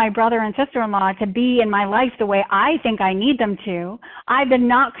get my brother and sister-in-law to be in my life the way I think I need them to. I've been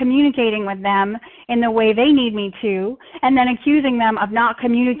not communicating with them in the way they need me to, and then accusing them of not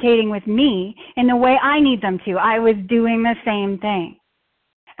communicating with me in the way I need them to. I was doing the same thing.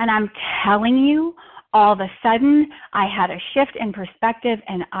 And I'm telling you, all of a sudden, I had a shift in perspective,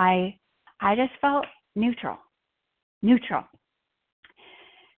 and I just felt neutral.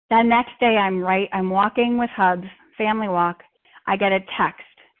 That next day, I'm walking with Hubs, family walk. I get a text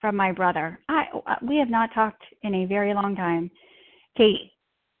from my brother. We have not talked in a very long time. Katie,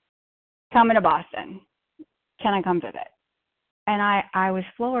 coming to Boston. Can I come visit? And I was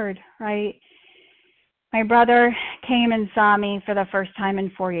floored, right? My brother came and saw me for the first time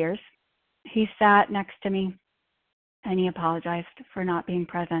in 4 years. He sat next to me and he apologized for not being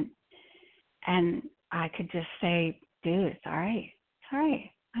present. And I could just say, dude, it's all right. It's all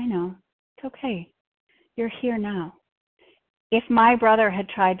right. I know. It's okay. You're here now. If my brother had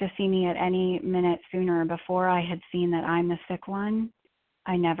tried to see me at any minute sooner before I had seen that I'm the sick one,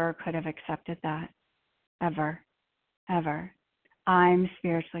 I never could have accepted that. Ever. Ever. I'm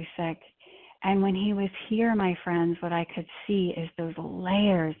spiritually sick. And when he was here, my friends, what I could see is those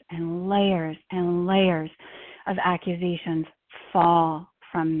layers and layers and layers of accusations fall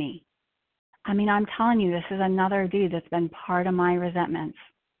from me. I mean, I'm telling you, this is another dude that's been part of my resentments.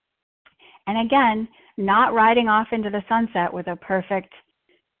 And again, not riding off into the sunset with a perfect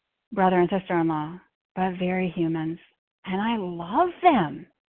brother and sister-in-law, but very humans. And I love them.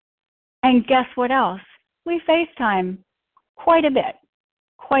 And guess what else? We FaceTime quite a bit.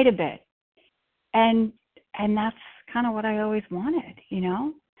 And that's kind of what I always wanted, you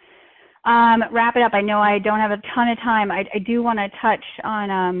know? Wrap it up. I know I don't have a ton of time. I do want to touch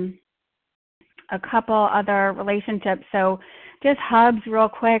on a couple other relationships. So just Hubs real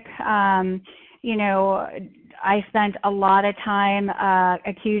quick. You know, I spent a lot of time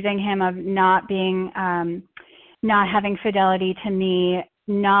accusing him of not having fidelity to me,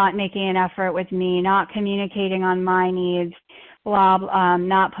 not making an effort with me, not communicating on my needs,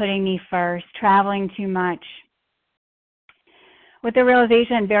 not putting me first, traveling too much. With the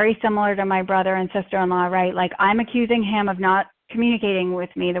realization, very similar to my brother and sister-in-law, right? Like, I'm accusing him of not communicating with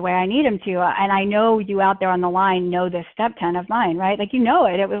me the way I need him to. And I know you out there on the line know this step 10 of mine, right? Like, you know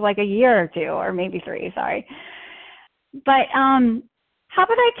it. It was like a year or 2 or maybe 3, sorry. But how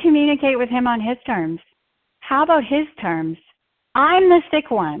about I communicate with him on his terms? How about his terms? I'm the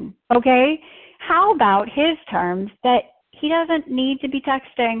sick one, okay? How about his terms that he doesn't need to be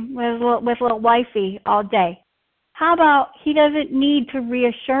texting with little wifey all day? How about he doesn't need to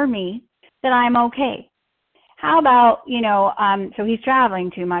reassure me that I'm okay? How about, you know, so he's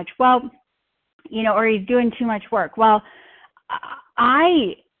traveling too much. Well, you know, or he's doing too much work. Well,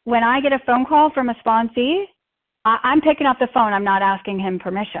 when I get a phone call from a sponsee, I'm picking up the phone. I'm not asking him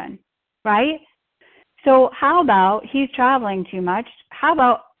permission, right? So how about he's traveling too much? How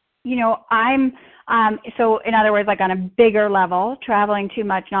about, you know, so in other words, like on a bigger level, traveling too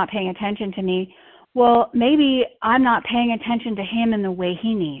much, not paying attention to me. Well, maybe I'm not paying attention to him in the way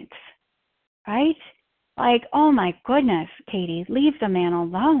he needs, right? Like, oh my goodness, Katie, leave the man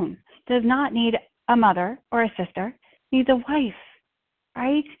alone. Does not need a mother or a sister, needs a wife,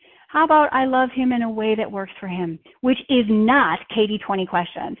 right? How about I love him in a way that works for him, which is not Katie 20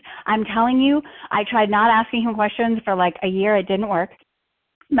 questions. I'm telling you, I tried not asking him questions for like a year. It didn't work.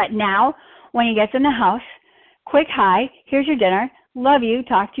 But now, when he gets in the house, quick hi, here's your dinner, love you,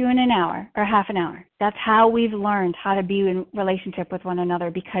 talk to you in an hour or half an hour. That's how we've learned how to be in relationship with one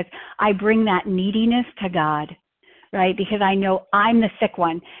another, because I bring that neediness to God, right? Because I know I'm the sick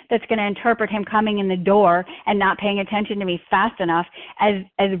one that's going to interpret him coming in the door and not paying attention to me fast enough as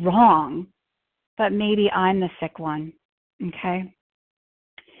wrong. But maybe I'm the sick one, okay?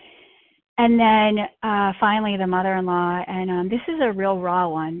 And then finally, the mother-in-law, and this is a real raw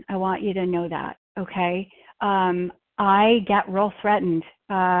one. I want you to know that, okay? I get real threatened.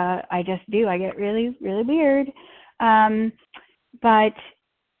 I just do. I get really, really weird. But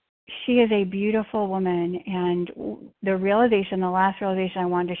she is a beautiful woman, and the last realization I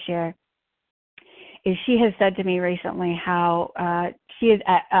wanted to share is she has said to me recently how she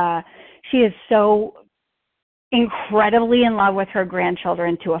is so incredibly in love with her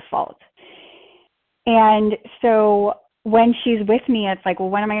grandchildren to a fault. And so when she's with me, it's like,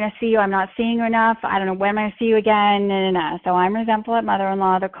 well, when am I going to see you? I'm not seeing you enough. I don't know, when am I going to see you again? So I'm resentful at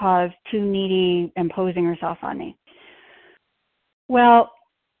mother-in-law that caused too needy imposing herself on me. Well,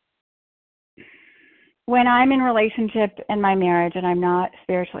 when I'm in relationship in my marriage and I'm not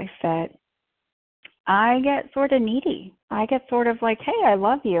spiritually fit, I get sort of needy. I get sort of like, hey, I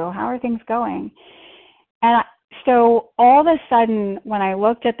love you. How are things going? And so all of a sudden, when I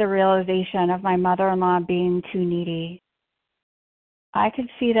looked at the realization of my mother-in-law being too needy, I could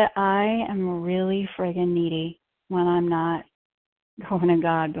see that I am really friggin' needy when I'm not going to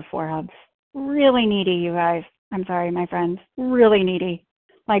God before Hubs. Really needy, you guys. I'm sorry, my friends. Really needy.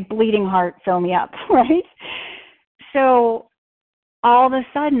 Like bleeding heart, fill me up, right? So all of a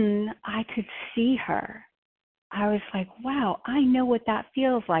sudden, I could see her. I was like, wow, I know what that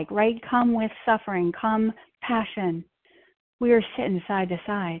feels like, right? Come with suffering, come passion. We were sitting side to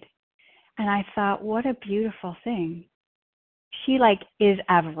side. And I thought, what a beautiful thing. She is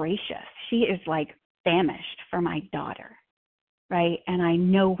avaricious. She is famished for my daughter, right? And I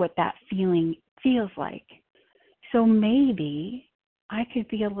know what that feeling feels like. So maybe I could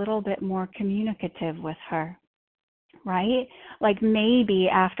be a little bit more communicative with her, right? Maybe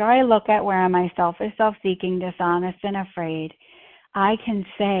after I look at where am I selfish, self-seeking, dishonest, and afraid, I can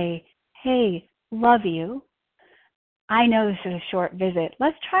say, hey, love you. I know this is a short visit.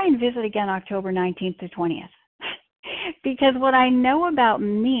 Let's try and visit again October 19th to 20th. Because what I know about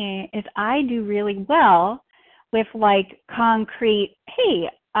me is I do really well with concrete, hey,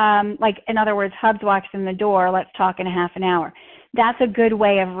 in other words, Hubs walks in the door, let's talk in a half an hour. That's a good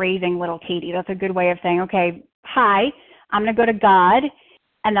way of raising little Katie. That's a good way of saying, okay, hi, I'm going to go to God,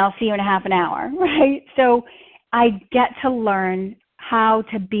 and I'll see you in a half an hour, right? So I get to learn how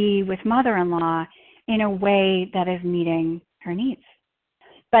to be with mother-in-law in a way that is meeting her needs.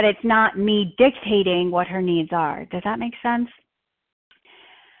 But it's not me dictating what her needs are. Does that make sense?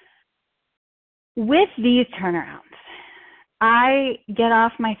 With these turnarounds, I get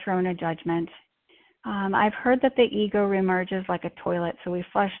off my throne of judgment. I've heard that the ego reemerges like a toilet, so we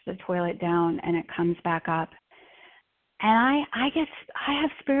flush the toilet down and it comes back up. And I have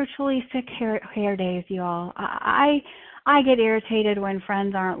spiritually sick hair days, y'all. I get irritated when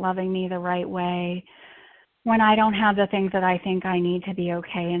friends aren't loving me the right way, when I don't have the things that I think I need to be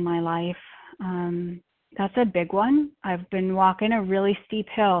okay in my life. That's a big one. I've been walking a really steep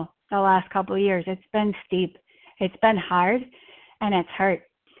hill the last couple of years. It's been steep. It's been hard, and it's hurt.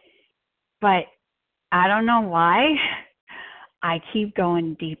 But I don't know why. I keep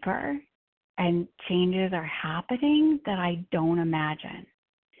going deeper, and changes are happening that I don't imagine.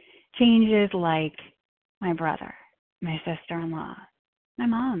 Changes like my brother, my sister-in-law, my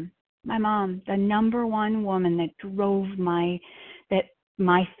mom, the number one woman that drove my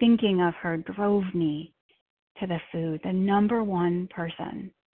thinking of her drove me to the food, the number one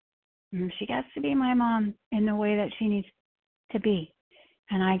person. She gets to be my mom in the way that she needs to be.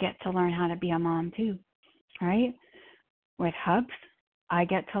 And I get to learn how to be a mom too, right? With Hubs, I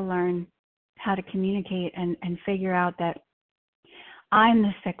get to learn how to communicate and figure out that I'm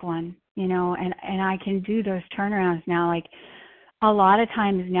the sick one, and I can do those turnarounds now. A lot of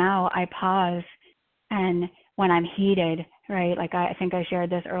times now I pause, and when I'm heated, right? I think I shared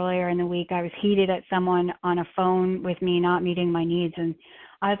this earlier in the week. I was heated at someone on a phone with me not meeting my needs. And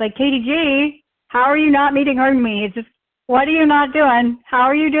I was like, Katie G, how are you not meeting her needs? What are you not doing? How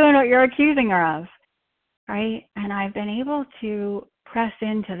are you doing what you're accusing her of? Right? And I've been able to press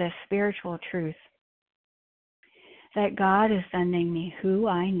into this spiritual truth that God is sending me who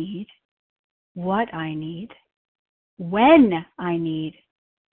I need, what I need, when I need,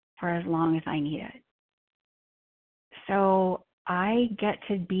 for as long as I need it. So I get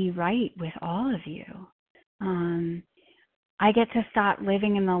to be right with all of you. I get to stop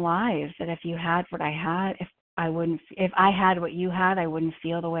living in the lies that if you had what I had, if I had what you had, I wouldn't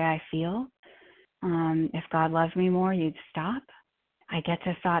feel the way I feel. If God loves me more, you'd stop. I get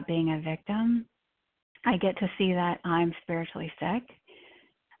to stop being a victim. I get to see that I'm spiritually sick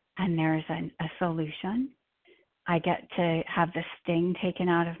and there's a solution. I get to have the sting taken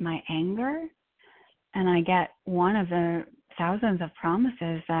out of my anger. And I get one of the thousands of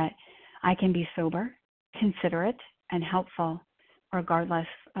promises that I can be sober, considerate, and helpful, regardless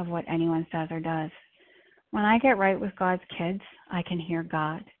of what anyone says or does. When I get right with God's kids, I can hear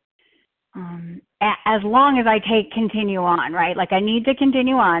God. As long as I continue on, right? I need to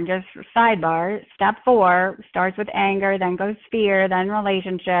continue on. Just sidebar, step 4 starts with anger, then goes fear, then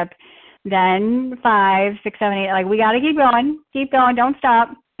relationship, then 5, 6, 7, 8. We got to keep going, don't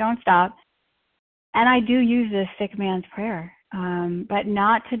stop. And I do use this sick man's prayer, but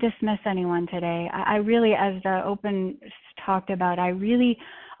not to dismiss anyone today. I really, as the open talked about, a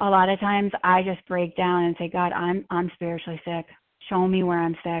lot of times I just break down and say, God, I'm spiritually sick. Show me where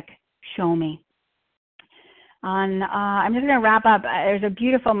I'm sick. Show me. I'm just going to wrap up. There's a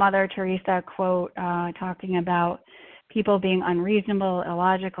beautiful Mother Teresa quote talking about people being unreasonable,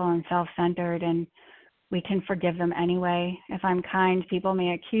 illogical, and self-centered, and we can forgive them anyway. If I'm kind, people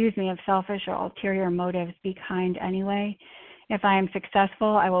may accuse me of selfish or ulterior motives. Be kind anyway. If I am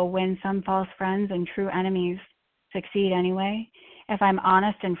successful, I will win some false friends, and true enemies succeed anyway. If I'm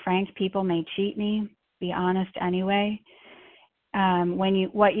honest and frank, people may cheat me. Be honest anyway.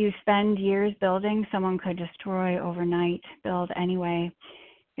 What you spend years building, someone could destroy overnight. Build anyway.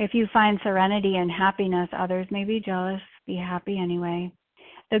 If you find serenity and happiness, others may be jealous. Be happy anyway.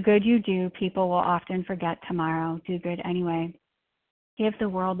 The good you do, people will often forget tomorrow. Do good anyway. Give the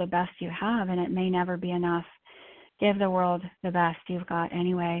world the best you have, and it may never be enough. Give the world the best you've got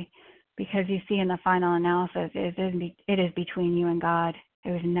anyway, because you see in the final analysis, it is between you and God.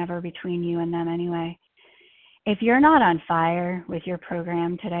 It was never between you and them anyway. If you're not on fire with your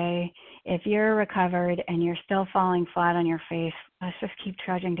program today, if you're recovered and you're still falling flat on your face, let's just keep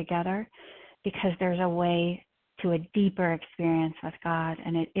trudging together, because there's a way to a deeper experience with God,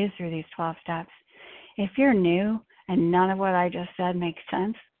 and it is through these 12 steps. If you're new and none of what I just said makes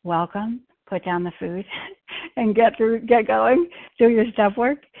sense, welcome. Put down the food and get going, do your step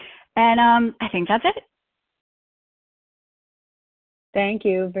work. And I think that's it. Thank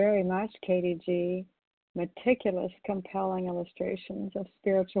you very much, Katie G. Meticulous, compelling illustrations of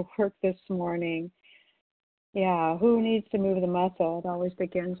spiritual work this morning. Yeah, who needs to move the muscle? It always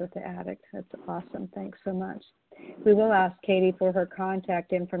begins with the addict. That's awesome. Thanks so much. We will ask Katie for her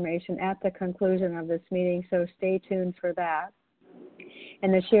contact information at the conclusion of this meeting, so stay tuned for that.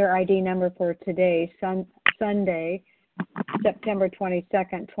 And the share ID number for today, Sunday, September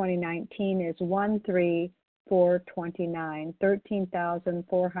 22nd, 2019, is 13429,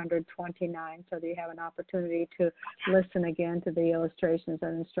 13,429. So that you have an opportunity to listen again to the illustrations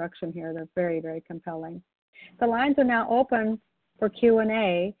and instruction here. They're very, very compelling. The lines are now open for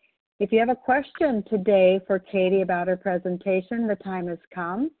Q&A. If you have a question today for Katie about her presentation, the time has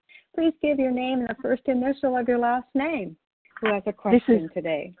come. Please give your name and the first initial of your last name. Who has a question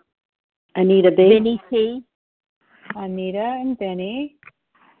today? Anita B. Vinny T. Anita and Vinny.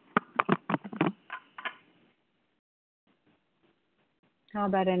 How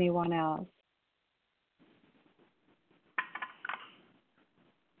about anyone else?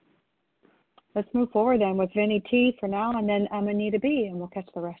 Let's move forward then with Vinny T for now, and then I'm Anita B, and we'll catch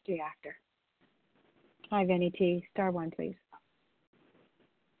the rest of you after. Hi, Vinny T. Star one, please.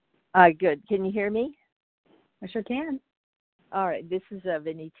 Good. Can you hear me? I sure can. All right. This is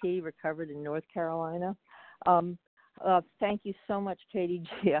Vinny T, recovered in North Carolina. Thank you so much, Katie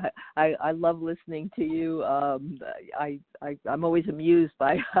G. I love listening to you. I'm always amused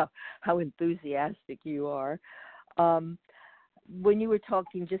by how enthusiastic you are. When you were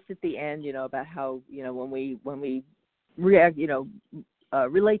talking just at the end, about how, when we react,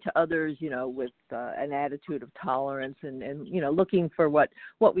 relate to others, with an attitude of tolerance and looking for what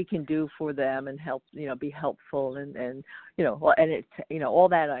we can do for them and help, be helpful and and it, all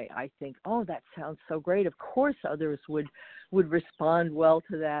that, I think, oh, that sounds so great. Of course others would respond well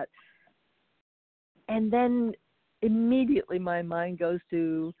to that. And then immediately my mind goes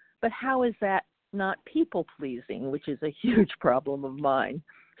to, but how is that not people pleasing, which is a huge problem of mine?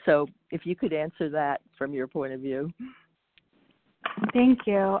 So if you could answer that from your point of view. Thank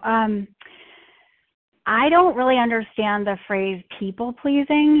you. I don't really understand the phrase people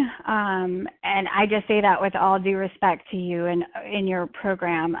pleasing, and I just say that with all due respect to you and in your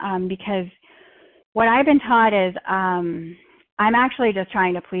program, because what I've been taught is I'm actually just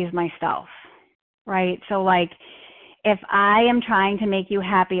trying to please myself, right? So like, if I am trying to make you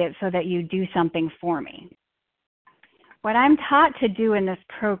happy, it's so that you do something for me. What I'm taught to do in this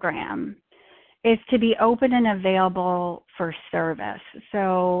program is to be open and available for service.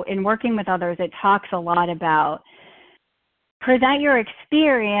 So in working with others, it talks a lot about present your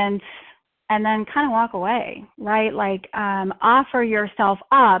experience and then kind of walk away, right? Like offer yourself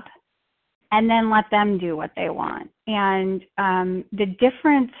up and then let them do what they want. And the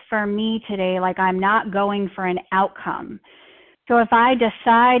difference for me today, like I'm not going for an outcome. So if I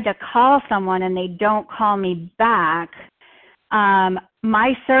decide to call someone and they don't call me back,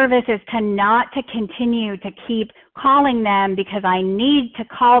 my service is to continue to keep calling them because I need to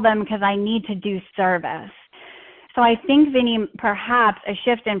call them because I need to do service. So I think, Vinny, perhaps a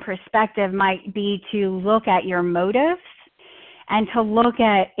shift in perspective might be to look at your motives and to look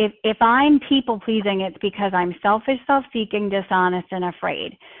at if I'm people pleasing, it's because I'm selfish, self-seeking, dishonest, and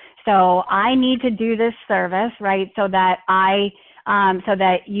afraid. So I need to do this service, right? So that so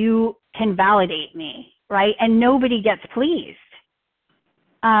that you can validate me, right? And nobody gets pleased.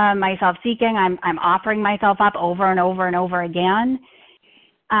 My self-seeking, I'm offering myself up over and over and over again.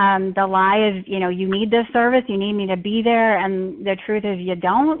 The lie is, you need this service, you need me to be there, and the truth is you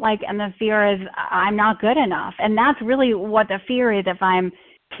don't, and the fear is I'm not good enough. And that's really what the fear is if I'm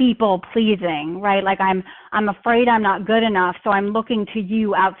people pleasing, right? Like I'm afraid I'm not good enough, so I'm looking to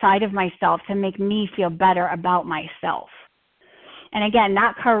you outside of myself to make me feel better about myself. And again,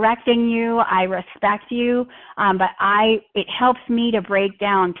 not correcting you, I respect you, but it helps me to break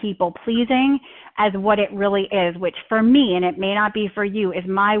down people pleasing as what it really is, which for me, and it may not be for you, is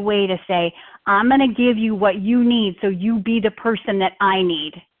my way to say, I'm going to give you what you need so you be the person that I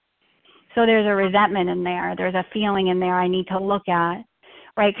need. So there's a resentment in there. There's a feeling in there I need to look at,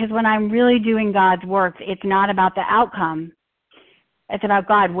 right? Because when I'm really doing God's work, it's not about the outcome. It's about,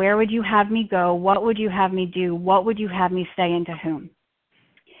 God, where would you have me go? What would you have me do? What would you have me say and to whom?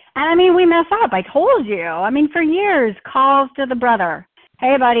 And I mean, we mess up. I told you. I mean, for years, calls to the brother.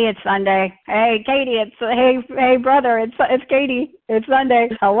 Hey, buddy, it's Sunday. Hey, Katie, hey, brother, it's Katie. It's Sunday.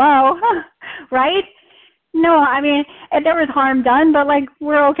 Hello, right? No, I mean, there was harm done, but like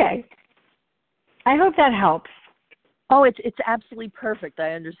we're okay. I hope that helps. Oh, it's absolutely perfect.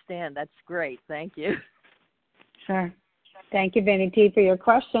 I understand. That's great. Thank you. Sure. Thank you, Vinny T, for your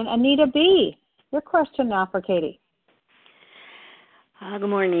question. Anita B, your question now for Katie. Good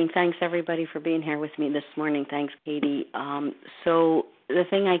morning. Thanks, everybody, for being here with me this morning. Thanks, Katie. So the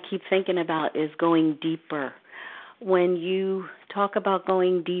thing I keep thinking about is going deeper. When you talk about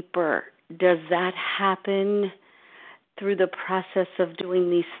going deeper, does that happen through the process of doing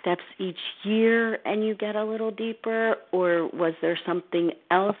these steps each year and you get a little deeper, or was there something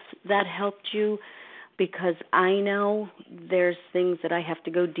else that helped you? Because I know there's things that I have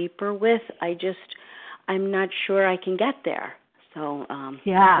to go deeper with. I'm not sure I can get there. So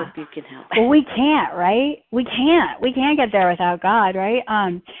I hope you can help. Well, we can't, right? We can't get there without God, right?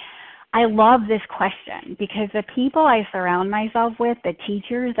 I love this question because the people I surround myself with, the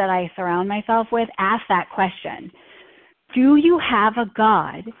teachers that I surround myself with, ask that question. Do you have a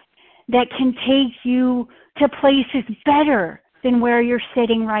God that can take you to places better than where you're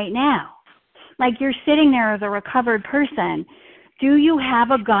sitting right now? Like you're sitting there as a recovered person. Do you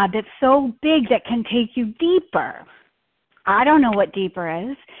have a God that's so big that can take you deeper? I don't know what deeper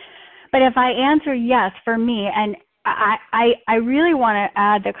is, but if I answer yes for me, and I really want to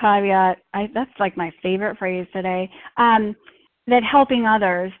add the caveat, that's like my favorite phrase today, that helping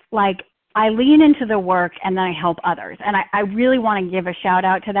others, like I lean into the work and then I help others. And I really want to give a shout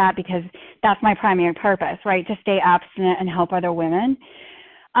out to that because that's my primary purpose, right, to stay abstinent and help other women.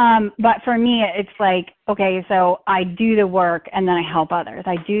 But for me, it's like, okay, so I do the work and then I help others.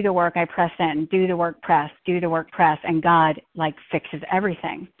 I do the work, I press in, do the work, press, and God like fixes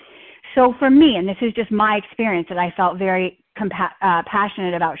everything. So for me, and this is just my experience that I felt very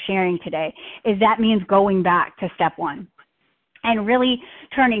passionate about sharing today, is that means going back to step one and really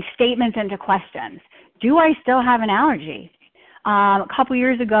turning statements into questions. Do I still have an allergy? A couple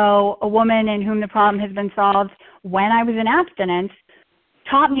years ago, a woman in whom the problem has been solved when I was in abstinence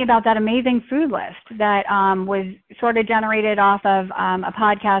taught me about that amazing food list that was sort of generated off of a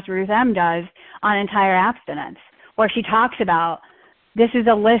podcast Ruth M. does on entire abstinence, where she talks about this is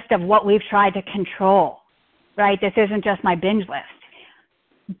a list of what we've tried to control, right? This isn't just my binge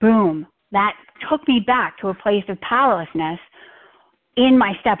list. Boom. That took me back to a place of powerlessness in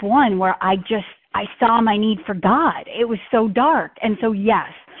my step one where I saw my need for God. It was so dark. And so, yes,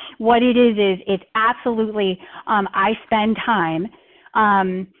 what it is it's absolutely, I spend time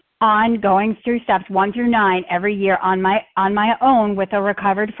on going through steps 1 through 9 every year on my own with a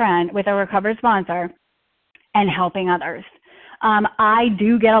recovered friend, with a recovered sponsor, and helping others. I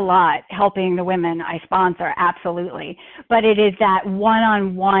do get a lot helping the women I sponsor, absolutely. But it is that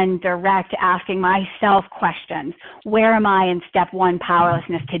one-on-one direct asking myself questions. Where am I in step one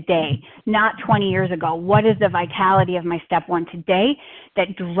powerlessness today? Not 20 years ago. What is the vitality of my step one today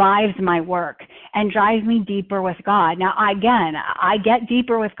that drives my work and drives me deeper with God? Now, again, I get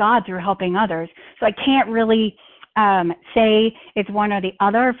deeper with God through helping others. So I can't really say it's one or the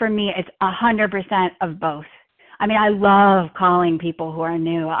other. For me, it's 100% of both. I mean, I love calling people who are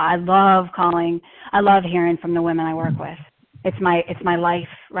new. I love hearing from the women I work with. It's my life,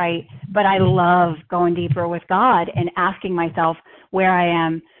 right? But I love going deeper with God and asking myself where I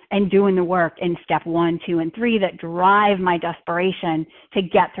am and doing the work in step 1, 2, and 3 that drive my desperation to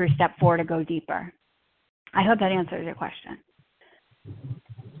get through step 4 to go deeper. I hope that answers your question.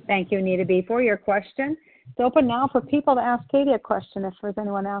 Thank you, Anita B, for your question. It's open now for people to ask Katie a question if there's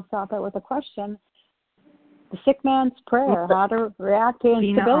anyone else out there with a question. The sick man's prayer, how to react to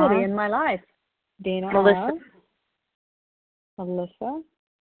instability in my life. Dina Melissa. R. Melissa.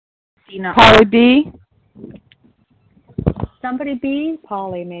 Dina Polly R. B. Somebody B?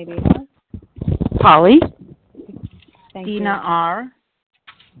 Polly, maybe, huh? Polly. Thank Dina you. R.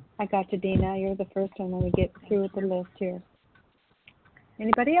 I got you, Dina. You're the first one when we get through with the list here.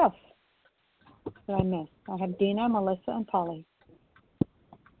 Anybody else that I missed? I have Dina, Melissa, and Polly.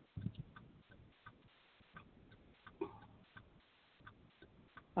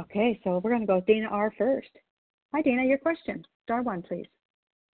 Okay, so we're going to go with Dina R first. Hi, Dina, your question. Star one, please.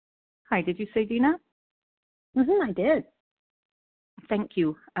 Hi, did you say Dina? I did. Thank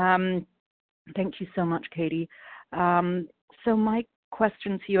you. Thank you so much, Katie. So my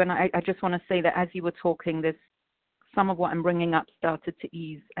question to you, and I just want to say that as you were talking, some of what I'm bringing up started to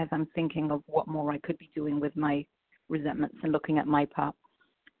ease as I'm thinking of what more I could be doing with my resentments and looking at my part.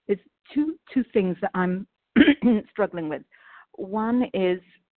 There's two things that I'm struggling with. One is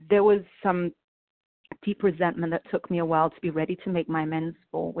there was some deep resentment that took me a while to be ready to make my amends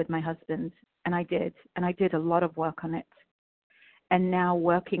for with my husband, and I did a lot of work on it. And now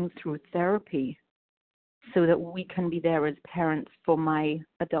working through therapy so that we can be there as parents for my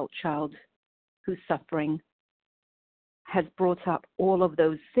adult child who's suffering has brought up all of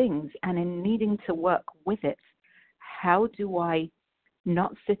those things. And in needing to work with it, how do I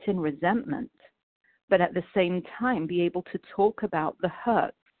not sit in resentment, but at the same time be able to talk about the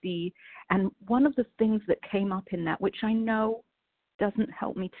hurt, and one of the things that came up in that, which I know doesn't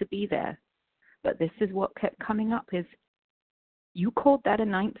help me to be there, but this is what kept coming up, is you called that a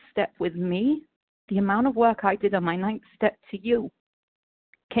ninth step with me? The amount of work I did on my ninth step to you.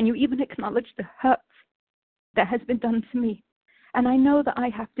 Can you even acknowledge the hurt that has been done to me? And I know that I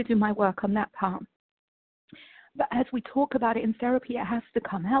have to do my work on that part. But as we talk about it in therapy, it has to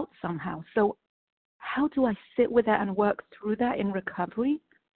come out somehow. So how do I sit with that and work through that in recovery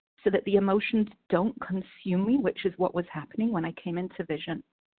so that the emotions don't consume me, which is what was happening when I came into vision?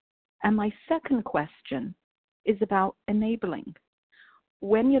 And my second question is about enabling.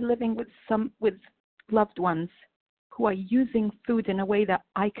 When you're living with loved ones who are using food in a way that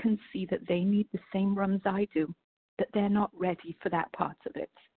I can see that they need the same rooms I do, that they're not ready for that part of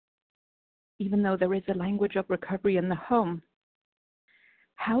it, even though there is a language of recovery in the home.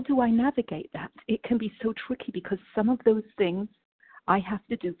 How do I navigate that? It can be so tricky because some of those things I have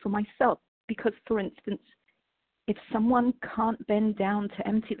to do for myself. Because, for instance, if someone can't bend down to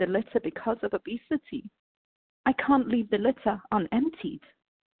empty the litter because of obesity, I can't leave the litter unemptied.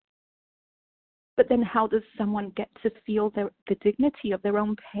 But then how does someone get to feel the dignity of their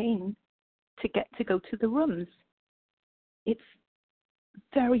own pain to get to go to the rooms? It's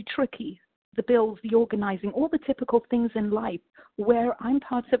very tricky. The bills, the organizing, all the typical things in life where I'm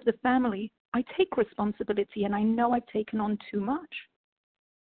part of the family, I take responsibility and I know I've taken on too much.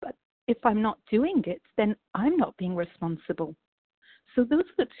 But if I'm not doing it, then I'm not being responsible. So those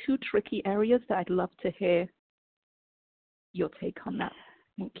are the two tricky areas that I'd love to hear your take on that.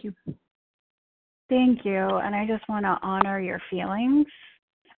 Thank you. Thank you. And I just want to honor your feelings.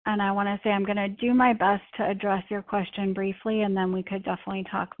 And I want to say I'm going to do my best to address your question briefly, and then we could definitely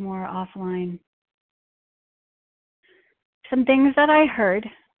talk more offline. Some things that I heard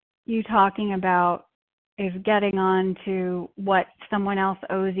you talking about is getting on to what someone else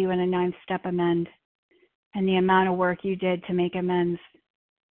owes you in a 9-step amend and the amount of work you did to make amends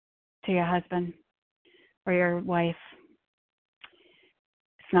to your husband or your wife.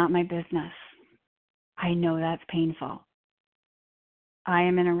 It's not my business. I know that's painful. I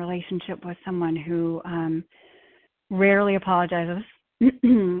am in a relationship with someone who rarely apologizes,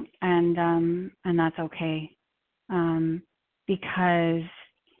 and that's okay, because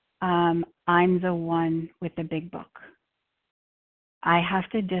I'm the one with the big book. I have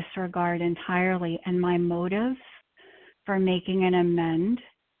to disregard entirely, and my motives for making an amend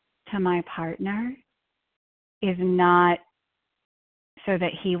to my partner is not so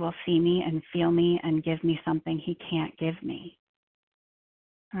that he will see me and feel me and give me something he can't give me.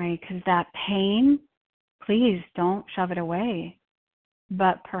 Right? Because that pain, please don't shove it away,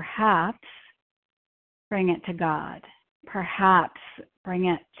 but perhaps bring it to God. Perhaps bring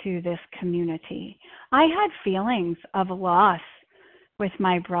it to this community. I had feelings of loss with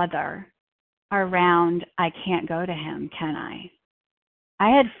my brother around, I can't go to him, can I?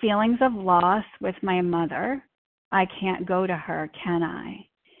 I had feelings of loss with my mother. I can't go to her, can I?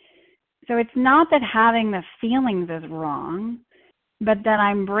 So it's not that having the feelings is wrong, but that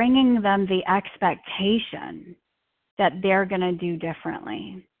I'm bringing them the expectation that they're going to do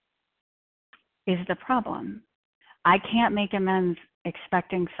differently is the problem. I can't make amends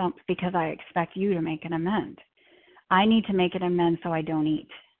expecting something because I expect you to make an amend. I need to make an amend so I don't eat.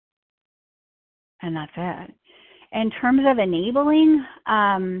 And that's it. In terms of enabling,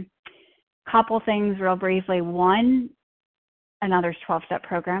 couple things real briefly. One, another 12-step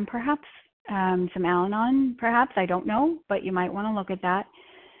program perhaps. Some Al-Anon, perhaps, I don't know, but you might want to look at that.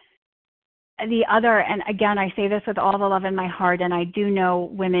 The other, and again, I say this with all the love in my heart, and I do know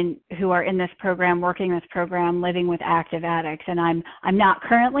women who are in this program, working this program, living with active addicts, and I'm not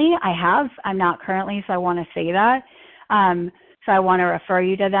currently, I'm not currently, so I want to say that. so I want to refer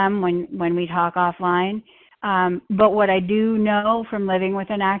you to them when we talk offline. But what I do know from living with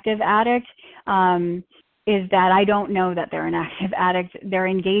an active addict is that I don't know that they're an active addict. They're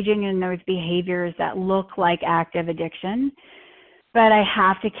engaging in those behaviors that look like active addiction. But I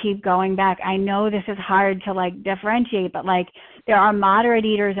have to keep going back. I know this is hard to like differentiate, but like there are moderate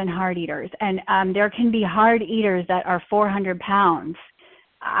eaters and hard eaters. And there can be hard eaters that are 400 pounds.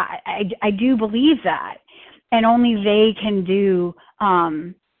 I do believe that. And only they can do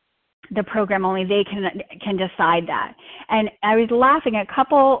the program, only they can decide that. And I was laughing a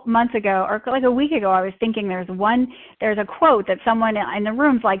couple months ago, or like a week ago, I was thinking there's a quote that someone in the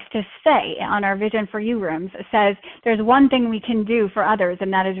rooms likes to say on our Vision for You rooms. It says, there's one thing we can do for others,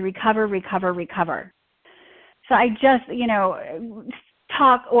 and that is recover, recover, recover. So I just,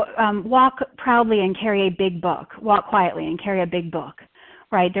 walk proudly and carry a big book, walk quietly and carry a big book,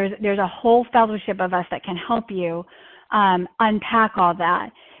 right? There's a whole fellowship of us that can help you unpack all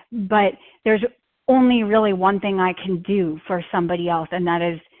that. But there's only really one thing I can do for somebody else, and that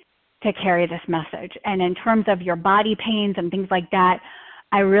is to carry this message. And in terms of your body pains and things like that,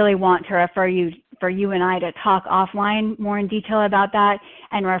 I really want to refer you, for you and I to talk offline more in detail about that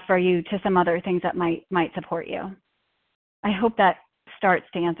and refer you to some other things that might support you. I hope that starts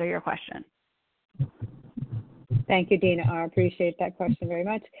to answer your question. Thank you, Dina. I appreciate that question very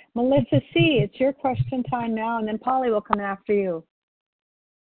much. Melissa C., it's your question time now, and then Polly will come after you.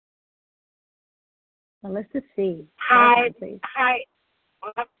 Melissa C. Hi. Please. Hi,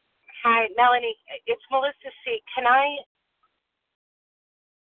 Melanie. It's Melissa C. Can I?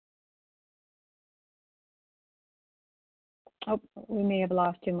 Oh, we may have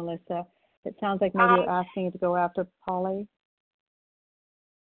lost you, Melissa. It sounds like maybe you're asking to go after Polly.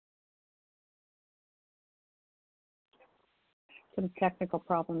 Some technical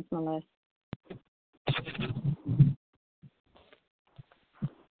problems, Melissa.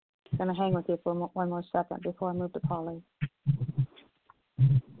 I'm going to hang with you for one more second before I move to Polly.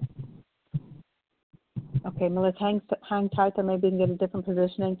 Okay, Melissa, hang tight. There maybe we can get a different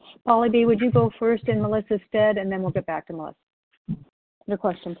positioning. Polly B., would you go first in Melissa's stead, and then we'll get back to Melissa. Your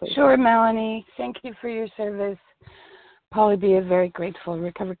question, please. Sure, Melanie. Thank you for your service. Polly B., is very grateful.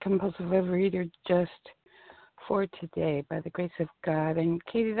 Recovered compulsive overeater just for today, by the grace of God. And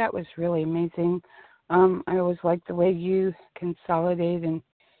Katie, that was really amazing. I always like the way you consolidate and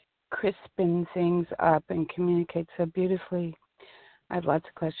crispen things up and communicate so beautifully. I have lots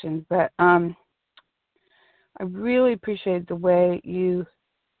of questions, but I really appreciate the way you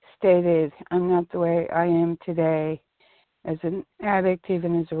stated I'm not the way I am today as an addict,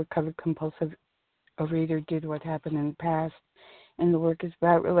 even as a recovered compulsive overeater due to what happened in the past, and the work is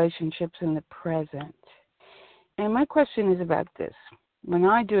about relationships in the present. And my question is about this. When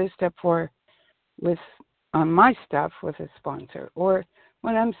I do a step 4 with my stuff with a sponsor, or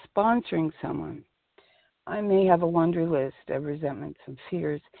when I'm sponsoring someone, I may have a laundry list of resentments and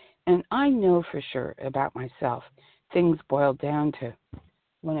fears, and I know for sure about myself things boil down to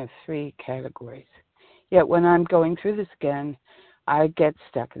one of 3 categories. Yet when I'm going through this again, I get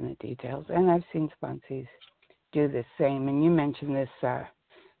stuck in the details, and I've seen sponsees do the same. And you mentioned this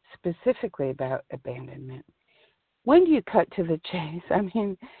specifically about abandonment. When do you cut to the chase? I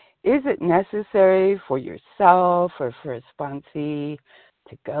mean, is it necessary for yourself or for a sponsee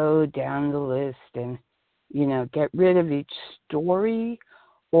to go down the list and, get rid of each story?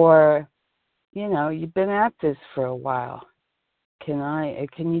 Or, you've been at this for a while.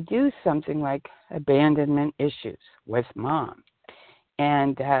 Can you do something like abandonment issues with mom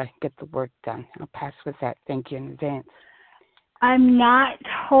and get the work done? I'll pass with that. Thank you in advance. I'm not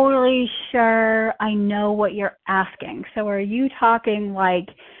totally sure I know what you're asking. So are you talking like,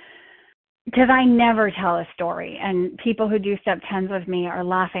 because I never tell a story, and people who do step 10s with me are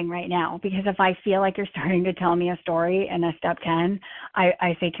laughing right now, because if I feel like you're starting to tell me a story in a step 10,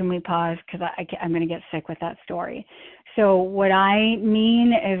 I say, can we pause? Because I'm going to get sick with that story. So what I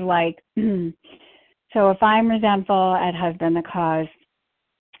mean is like, so if I'm resentful at husband, the cause,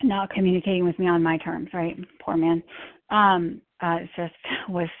 not communicating with me on my terms, right? Poor man. It just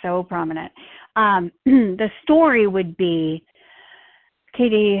was so prominent. The story would be,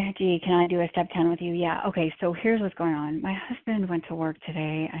 Katie, can I do a step 10 with you? Yeah. Okay, so here's what's going on. My husband went to work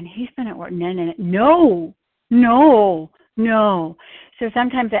today, and he's been at work. No. So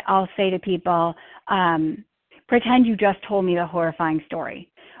sometimes I'll say to people, pretend you just told me the horrifying story.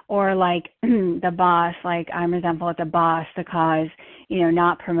 or like the boss, like I'm resentful at the boss, the cause,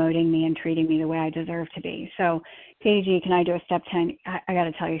 not promoting me and treating me the way I deserve to be. So, KG, can I do a step 10? I got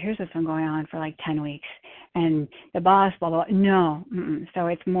to tell you, here's what's been going on for like 10 weeks. And the boss, blah, blah, no. So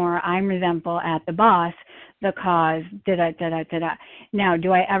it's more, I'm resentful at the boss, the cause, da-da. Now,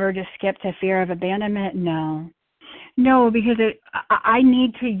 do I ever just skip to fear of abandonment? No, because I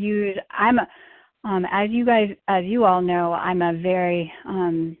need to use, as you all know, I'm a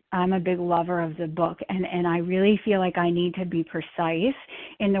big lover of the book, and I really feel like I need to be precise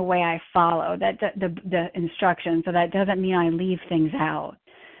in the way I follow the instructions. So that doesn't mean I leave things out.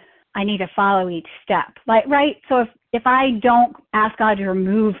 I need to follow each step, right? So if I don't ask God to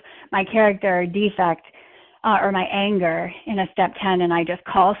remove my character or defect or my anger in a step 10, and I just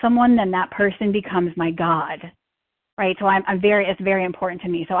call someone, then that person becomes my God. Right, so it's very important to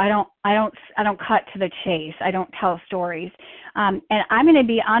me. So I don't cut to the chase. I don't tell stories. And I'm going to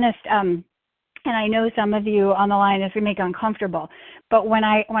be honest. And I know some of you on the line, this would make uncomfortable. But when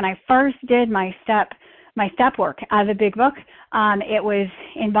I first did my step work as a big book, it was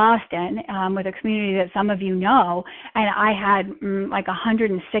in Boston with a community that some of you know, and I had like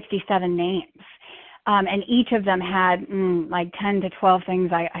 167 names. And each of them had like 10 to 12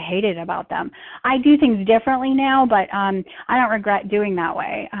 things I hated about them. I do things differently now, but I don't regret doing that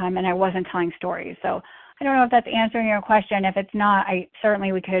way. And I wasn't telling stories. So I don't know if that's answering your question. If it's not,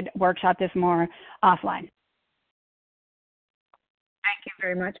 we could workshop this more offline. Thank you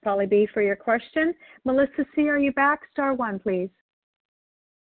very much, Polly B, for your question. Melissa C, are you back? Star 1, please.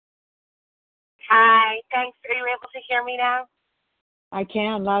 Hi, thanks. Are you able to hear me now? I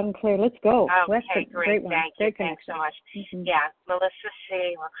can, loud and clear. Let's go. Okay, great one. Thank you. Thanks so much. Mm-hmm. Yeah, Melissa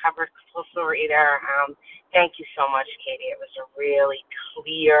C, recovered compulsive reader. Thank you so much, Katie. It was a really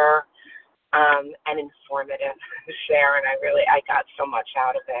clear and informative share, and I got so much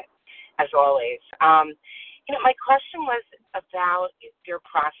out of it, as always. My question was about your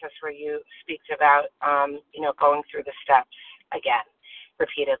process where you speak about, going through the steps again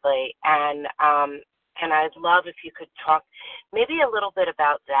repeatedly, and I'd love if you could talk maybe a little bit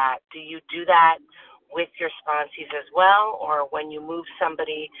about that. Do you do that with your sponsees as well, or when you move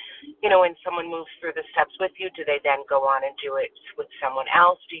somebody, when someone moves through the steps with you, do they then go on and do it with someone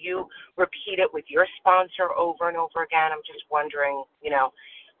else? Do you repeat it with your sponsor over and over again? I'm just wondering,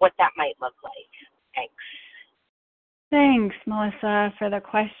 what that might look like. Thanks. Thanks, Melissa, for the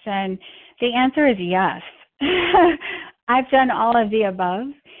question. The answer is yes. I've done all of the above.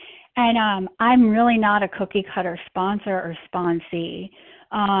 And I'm really not a cookie cutter sponsor or sponsee.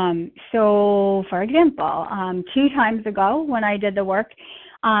 So, for example, 2 times ago when I did the work,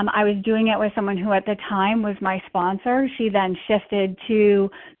 I was doing it with someone who at the time was my sponsor. She then shifted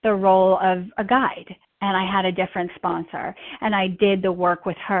to the role of a guide, and I had a different sponsor. And I did the work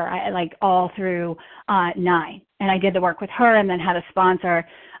with her, all through 9. And I did the work with her and then had a sponsor.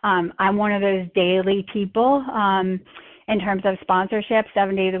 I'm one of those daily people. In terms of sponsorship,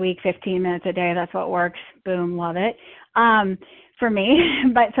 7 days a week, 15 minutes a day, that's what works. Boom, love it. For me,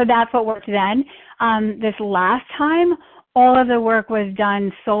 so that's what worked then. This last time, all of the work was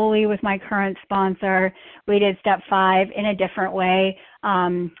done solely with my current sponsor. We did step 5 in a different way.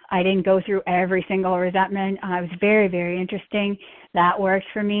 I didn't go through every single resentment. It was very, very interesting. That works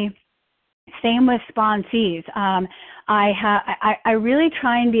for me. Same with sponsees. I really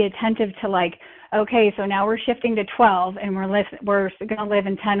try and be attentive to okay, so now we're shifting to 12, and we're going to live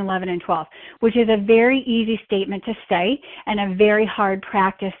in 10, 11, and 12, which is a very easy statement to say and a very hard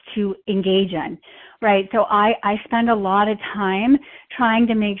practice to engage in, right? So I spend a lot of time trying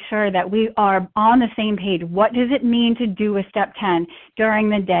to make sure that we are on the same page. What does it mean to do a step 10 during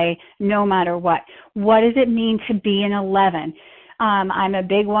the day, no matter what? What does it mean to be in 11? I'm a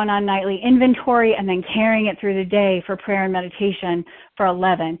big one on nightly inventory and then carrying it through the day for prayer and meditation for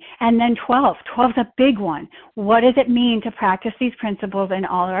 11. And then 12. 12 is a big one. What does it mean to practice these principles in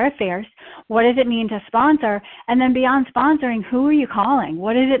all our affairs? What does it mean to sponsor? And then beyond sponsoring, who are you calling?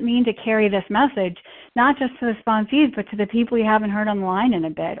 What does it mean to carry this message, not just to the sponsees, but to the people you haven't heard on the line in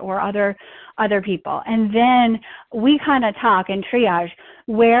a bit or other people? And then we kind of talk and triage,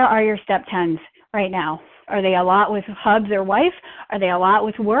 where are your step 10s right now? Are they a lot with hubs or wife? Are they a lot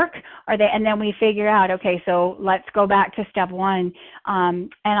with work? And then we figure out, okay, so let's go back to step 1.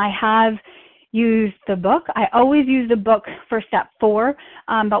 And I have used the book. I always use the book for step 4.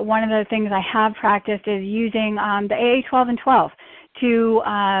 But one of the things I have practiced is using the AA 12 and 12 to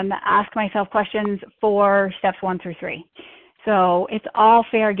ask myself questions for steps 1 through 3. So it's all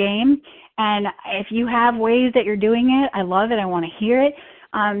fair game. And if you have ways that you're doing it, I love it. I want to hear it.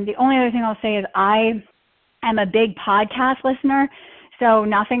 The only other thing I'll say is I'm a big podcast listener, So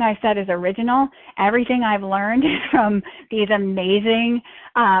nothing I said is original. Everything I've learned is from these amazing,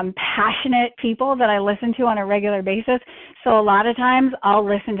 passionate people that I listen to on a regular basis. So a lot of times I'll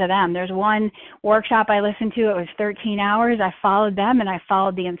listen to them. There's one workshop I listened to. It was 13 hours. I followed them and I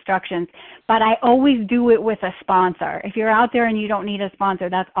followed the instructions. But I always do it with a sponsor. If you're out there and you don't need a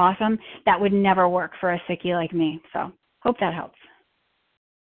sponsor, that's awesome. That would never work for a sickie like me. So hope that helps.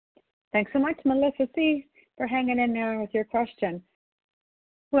 Thanks so much, Melissa C., for hanging in there with your question.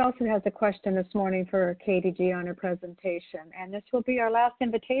 Who else has a question this morning for Katie G. on her presentation? And this will be our last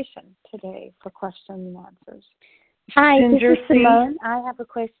invitation today for questions and answers. Hi, Ginger this is Simone. I have a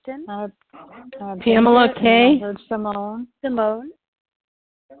question. Pamela K. I heard Simone. Simone.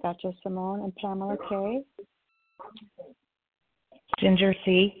 Gotcha, Simone. And Pamela K. Ginger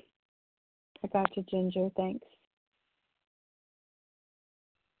C. I got you, Ginger. Thanks.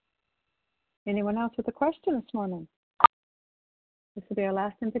 Anyone else with a question this morning? This will be our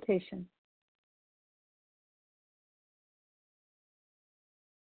last invitation.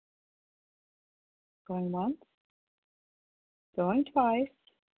 Going once. Going twice.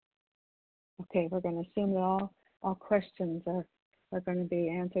 Okay, we're going to assume that all questions are going to be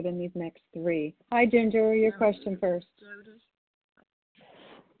answered in these next three. Hi, Ginger. Your question first.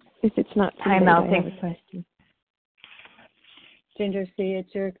 If it's not too late, I have a question. Ginger C.,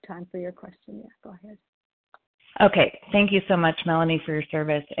 it's your time for your question. Yeah, go ahead. Okay. Thank you so much, Melanie, for your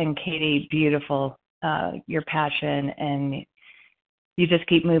service. And Katie, beautiful, your passion. And you just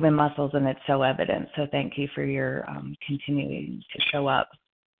keep moving muscles, and it's so evident. So thank you for your continuing to show up.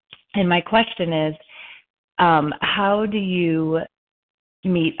 And my question is, how do you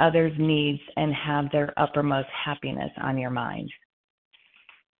meet others' needs and have their uppermost happiness on your mind?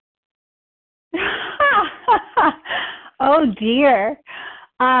 Oh, dear.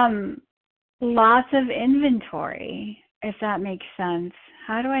 Lots of inventory, if that makes sense.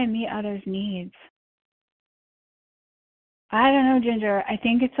 How do I meet others' needs? I don't know, Ginger. I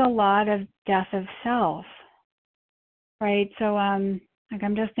think it's a lot of death of self, right? So, I'm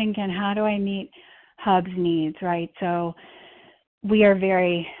just thinking, how do I meet Hub's needs, right? So we are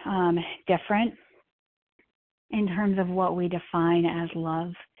very different in terms of what we define as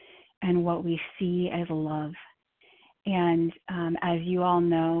love and what we see as love. And as you all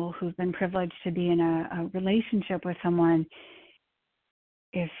know, who've been privileged to be in a relationship with someone,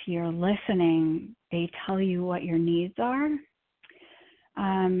 if you're listening, they tell you what your needs are.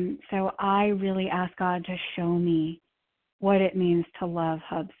 So I really ask God to show me what it means to love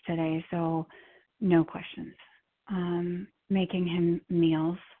Hubs today. So no questions. Making him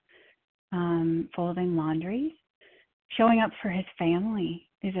meals, folding laundry, showing up for his family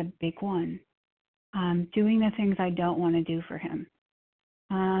is a big one. Doing the things I don't want to do for him.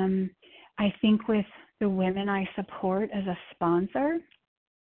 I think with the women I support as a sponsor,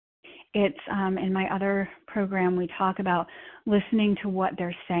 it's in my other program we talk about listening to what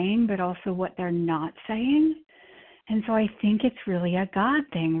they're saying, but also what they're not saying. And so I think it's really a God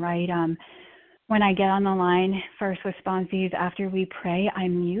thing, right? When I get on the line first with sponsees, after we pray, I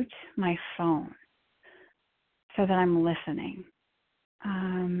mute my phone so that I'm listening.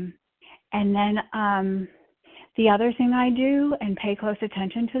 And then the other thing I do, and pay close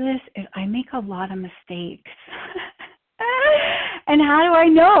attention to this, is I make a lot of mistakes. And how do I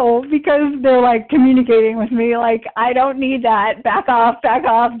know? Because they're like communicating with me like, I don't need that. Back off,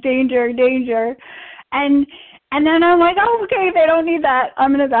 danger, danger. And then I'm like, oh, okay, they don't need that.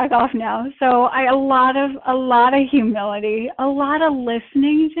 I'm going to back off now. So a lot of humility, a lot of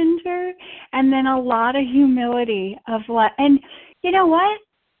listening, Ginger, and then a lot of humility of what. And you know what?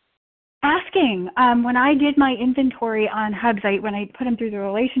 Asking. When I did my inventory on Hubs, when I put him through the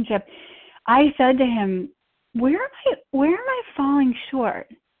relationship, I said to him, where am I falling short?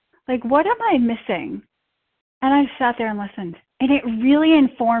 Like, what am I missing? And I sat there and listened. And it really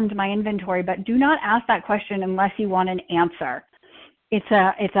informed my inventory, but do not ask that question unless you want an answer. It's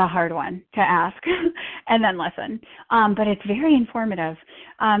a hard one to ask and then listen. But it's very informative.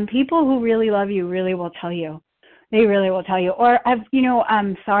 People who really love you really will tell you. They really will tell you. Or,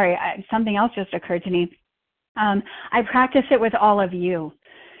 something else just occurred to me. I practice it with all of you.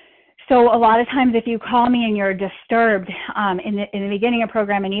 So a lot of times if you call me and you're disturbed in the beginning of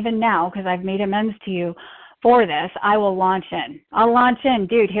program, and even now, because I've made amends to you for this, I will launch in. I'll launch in,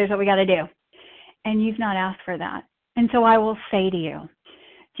 dude, here's what we got to do. And you've not asked for that. And so I will say to you,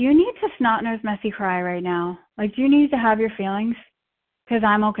 do you need to snot-nose messy cry right now? Like, do you need to have your feelings? Because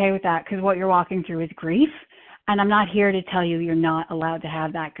I'm okay with that, because what you're walking through is grief. And I'm not here to tell you you're not allowed to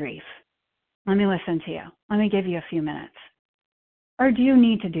have that grief. Let me listen to you. Let me give you a few minutes. Or do you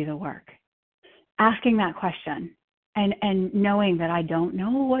need to do the work? Asking that question. and knowing that I don't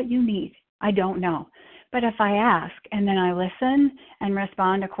know what you need. I don't know. But if I ask and then I listen and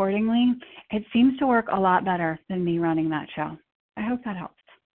respond accordingly, it seems to work a lot better than me running that show. I hope that helps.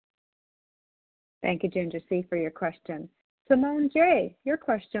 Thank you, Ginger C., for your question. Simone J., your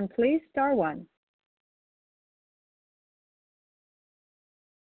question, please, star one.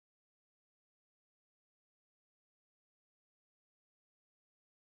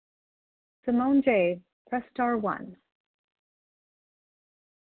 Simone J., press star one.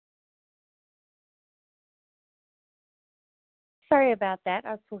 Sorry about that.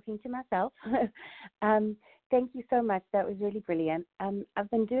 I was talking to myself. Thank you so much. That was really brilliant. I've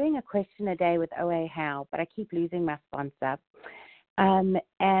been doing a question a day with OA How, but I keep losing my sponsor. And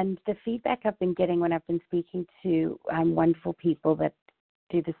the feedback I've been getting when I've been speaking to wonderful people that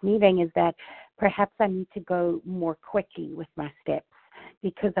do this meeting is that perhaps I need to go more quickly with my steps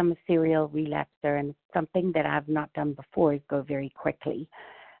because I'm a serial relapser, and something that I've not done before is go very quickly.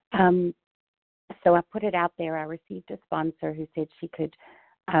 So I put it out there. I received a sponsor who said she could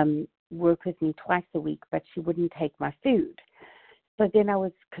work with me twice a week, but she wouldn't take my food. So then I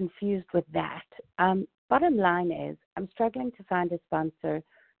was confused with that. Bottom line is I'm struggling to find a sponsor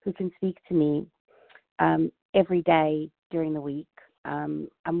who can speak to me every day during the week. I'm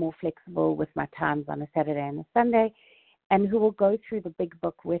more flexible with my times on a Saturday and a Sunday, and who will go through the big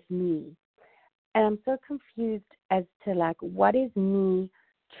book with me. And I'm so confused as to what is me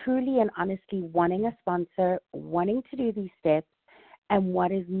truly and honestly wanting a sponsor, wanting to do these steps, and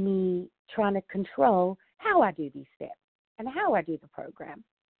what is me trying to control how I do these steps and how I do the program.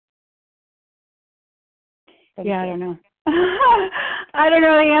 Thank you. I don't know. I don't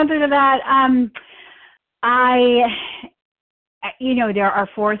know the answer to that. There are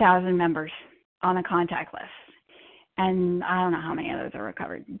 4,000 members on the contact list, and I don't know how many of those are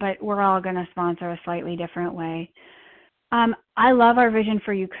recovered, but we're all going to sponsor a slightly different way. I love our Vision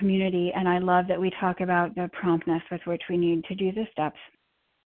for You community, and I love that we talk about the promptness with which we need to do the steps.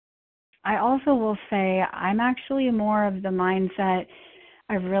 I also will say I'm actually more of the mindset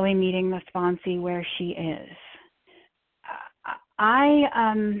of really meeting the sponsee where she is.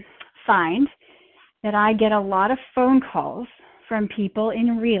 I find that I get a lot of phone calls from people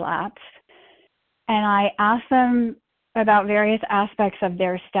in relapse, and I ask them about various aspects of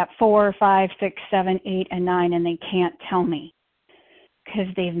their step 4, 5, 6, 7, 8, and 9, and they can't tell me because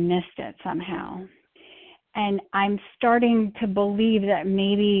they've missed it somehow. And I'm starting to believe that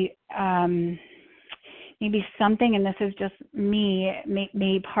maybe something, and this is just me,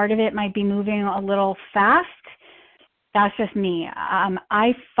 maybe part of it might be moving a little fast. That's just me.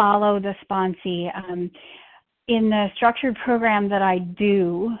 I follow the sponsee. In the structured program that I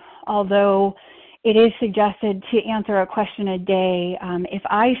do, although it is suggested to answer a question a day, if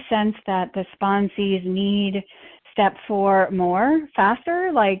I sense that the sponsees need step 4 more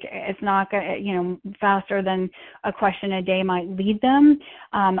faster, like it's not faster than a question a day might lead them,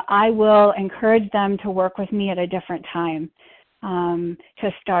 I will encourage them to work with me at a different time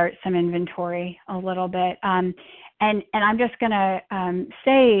to start some inventory a little bit. And I'm just going to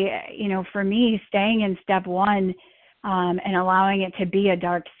say, for me, staying in step 1 and allowing it to be a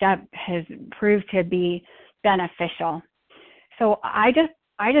dark step has proved to be beneficial. So I just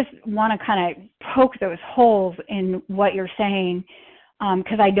want to kind of poke those holes in what you're saying,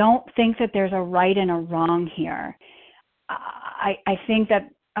 because I don't think that there's a right and a wrong here. I think that,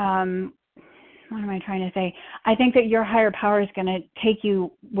 what am I trying to say? I think that your higher power is going to take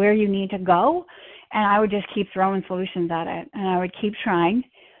you where you need to go, and I would just keep throwing solutions at it, and I would keep trying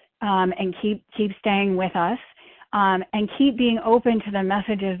and keep staying with us. And keep being open to the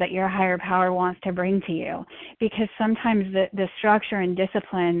messages that your higher power wants to bring to you, because sometimes the structure and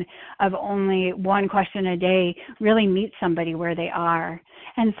discipline of only one question a day really meets somebody where they are,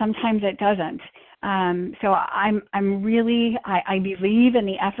 and sometimes it doesn't. So I believe in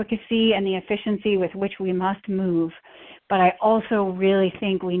the efficacy and the efficiency with which we must move, but I also really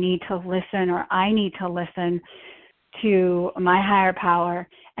think we need to listen, or I need to listen to my higher power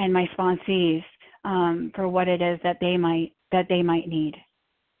and my sponsees for what it is that they might need.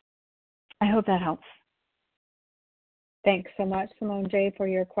 I hope that helps. Thanks so much, Simone J., for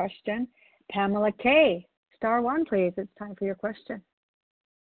your question. Pamela K., star 1, please. It's time for your question.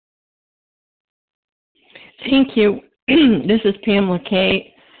 Thank you. This is Pamela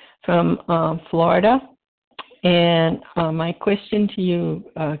K. from Florida. And my question to you,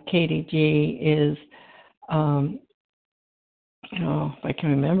 Katie G., is, if I can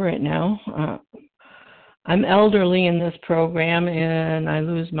remember it now, I'm elderly in this program, and I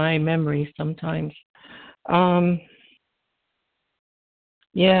lose my memory sometimes.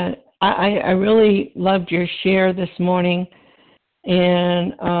 I really loved your share this morning,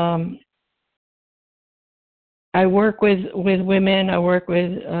 and I work with women. I work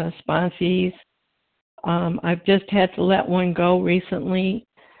with sponsees. I've just had to let one go recently.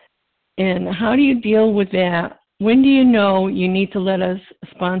 And how do you deal with that? When do you know you need to let a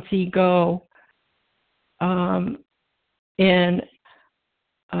sponsee go? And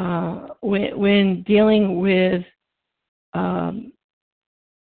when dealing with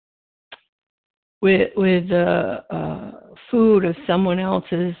food of someone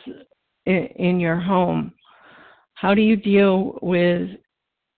else's in your home, how do you deal with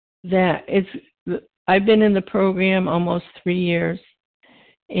that? I've been in the program almost 3 years,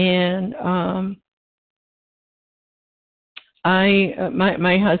 and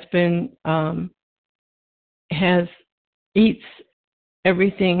my husband eats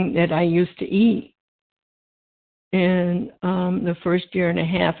everything that I used to eat. And the first year and a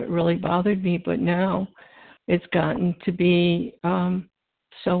half, it really bothered me, but now it's gotten to be,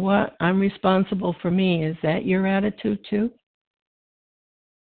 so what? I'm responsible for me. Is that your attitude too?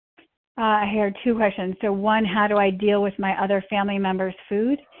 I hear two questions. So one, how do I deal with my other family members'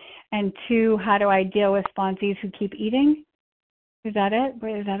 food? And two, how do I deal with sponsees who keep eating? Is that it?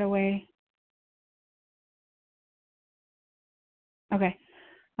 Is that a way? Okay,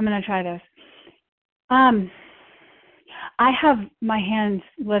 I'm going to try this. I have my hands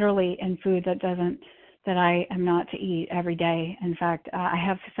literally in food that I am not to eat every day. In fact, I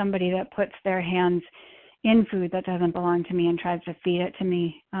have somebody that puts their hands in food that doesn't belong to me and tries to feed it to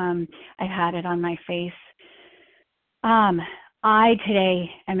me. I've had it on my face. I today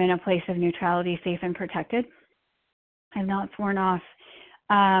am in a place of neutrality, safe and protected. I'm not sworn off.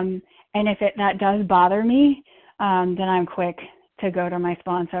 And if that does bother me, then I'm quick to go to my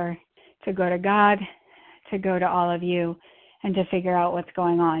sponsor, to go to God, to go to all of you, and to figure out what's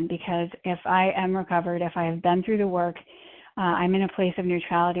going on. Because if I am recovered, if I have been through the work, I'm in a place of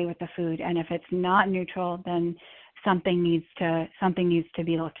neutrality with the food. And if it's not neutral, then something needs to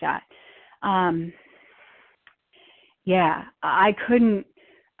be looked at. I couldn't.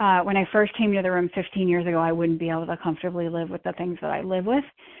 When I first came to the room 15 years ago, I wouldn't be able to comfortably live with the things that I live with.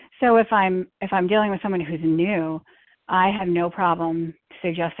 So if I'm dealing with someone who's new, I have no problem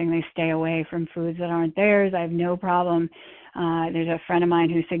suggesting they stay away from foods that aren't theirs. I have no problem. There's a friend of mine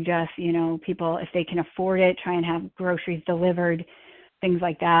who suggests, people, if they can afford it, try and have groceries delivered, things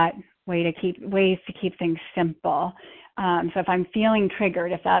like that, ways to keep things simple. So if I'm feeling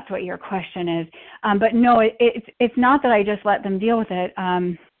triggered, if that's what your question is, but no, it's not that I just let them deal with it.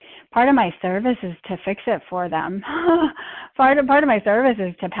 Part of my service is to fix it for them. Part of my service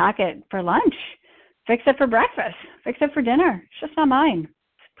is to pack it for lunch, fix it for breakfast, fix it for dinner. It's just not mine.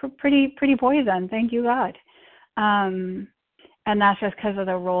 It's pretty poison. Thank you, God. And that's just because of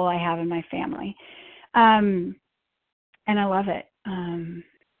the role I have in my family. And I love it.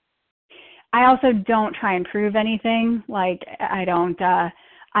 I also don't try and prove anything. Like I don't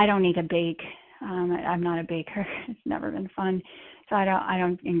need to bake. I'm not a baker. It's never been fun. So I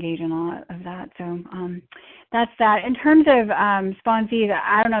don't engage in a lot of that. So that's that. In terms of sponsees,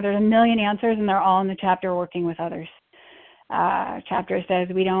 I don't know. There's a million answers, and they're all in the chapter Working with Others. Chapter says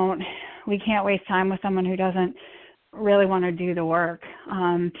we can't waste time with someone who doesn't really want to do the work.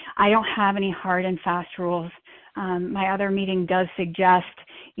 I don't have any hard and fast rules. My other meeting does suggest,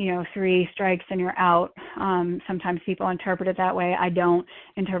 3 strikes and you're out. Sometimes people interpret it that way. I don't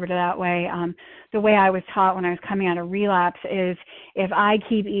interpret it that way. The way I was taught when I was coming out of relapse is if I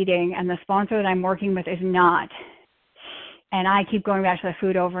keep eating and the sponsor that I'm working with is not, and I keep going back to the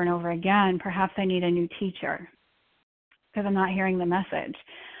food over and over again, perhaps I need a new teacher because I'm not hearing the message.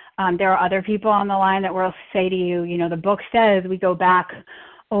 There are other people on the line that will say to you, the book says we go back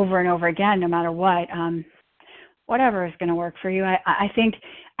over and over again, no matter what. Whatever is going to work for you. I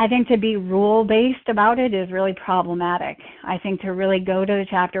think to be rule-based about it is really problematic. I think to really go to the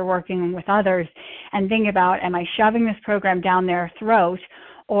chapter Working with Others and think about, am I shoving this program down their throat,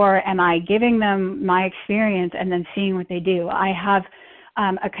 or am I giving them my experience and then seeing what they do? I have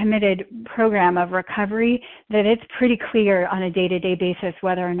a committed program of recovery that it's pretty clear on a day-to-day basis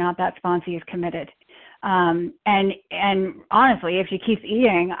whether or not that sponsee is committed. And honestly, if she keeps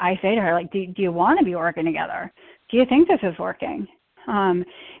eating, I say to her, like, do you want to be working together? Do you think this is working?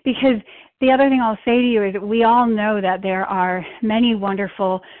 Because the other thing I'll say to you is that we all know that there are many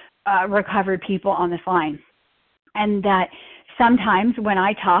wonderful recovered people on this line. And that sometimes when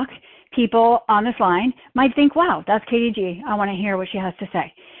I talk, people on this line might think, wow, that's Katie G. I want to hear what she has to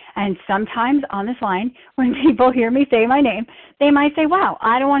say. And sometimes on this line, when people hear me say my name, they might say, wow,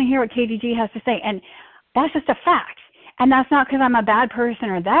 I don't want to hear what Katie G has to say. And that's just a fact. And that's not because I'm a bad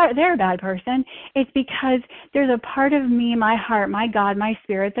person or they're a bad person. It's because there's a part of me, my heart, my God, my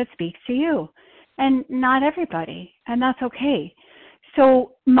spirit that speaks to you. And not everybody. And that's okay.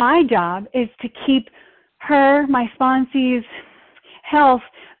 So my job is to keep her, my sponsee's health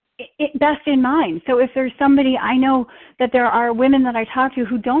best in mind. So if there's somebody, I know that there are women that I talk to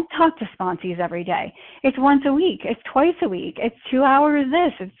who don't talk to sponsees every day. It's once a week. It's twice a week. It's 2 hours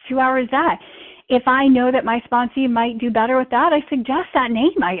this. It's 2 hours that. If I know that my sponsee might do better with that, I suggest that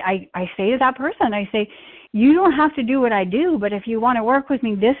name. I say to that person, I say, you don't have to do what I do, but if you want to work with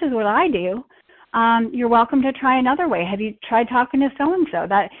me, this is what I do. You're welcome to try another way. Have you tried talking to so-and-so?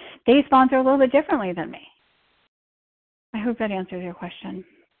 That they sponsor a little bit differently than me. I hope that answers your question.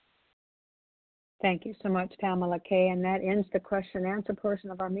 Thank you so much, Pamela Kay. And that ends the question and answer portion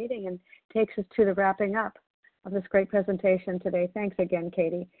of our meeting and takes us to the wrapping up of this great presentation today. Thanks again,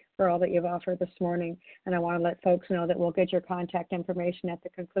 Katie, for all that you've offered this morning. And I want to let folks know that we'll get your contact information at the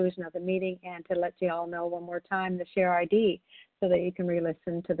conclusion of the meeting, and to let you all know one more time the share ID so that you can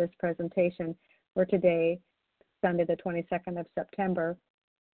re-listen to this presentation for today, Sunday the 22nd of September,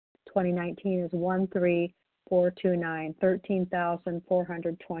 2019 is 13429,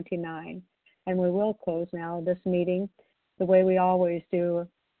 13,429. And we will close now this meeting the way we always do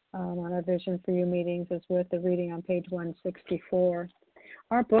on our Vision for You meetings, is with the reading on page 164.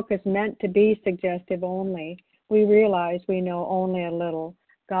 Our book is meant to be suggestive only. We realize we know only a little.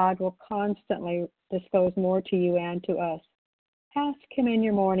 God will constantly disclose more to you and to us. Ask him in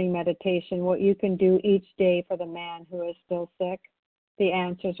your morning meditation what you can do each day for the man who is still sick. The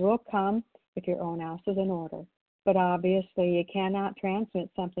answers will come if your own house is in order. But obviously, you cannot transmit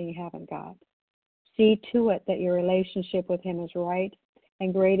something you haven't got. See to it that your relationship with him is right,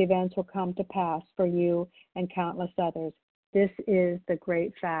 and great events will come to pass for you and countless others. This is the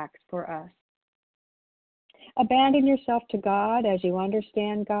great fact for us. Abandon yourself to God as you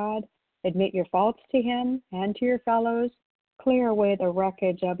understand God. Admit your faults to him and to your fellows. Clear away the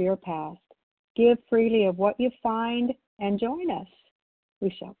wreckage of your past. Give freely of what you find and join us. We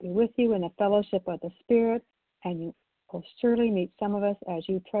shall be with you in the fellowship of the Spirit, and you will surely meet some of us as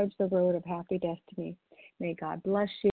you trudge the road of happy destiny. May God bless you.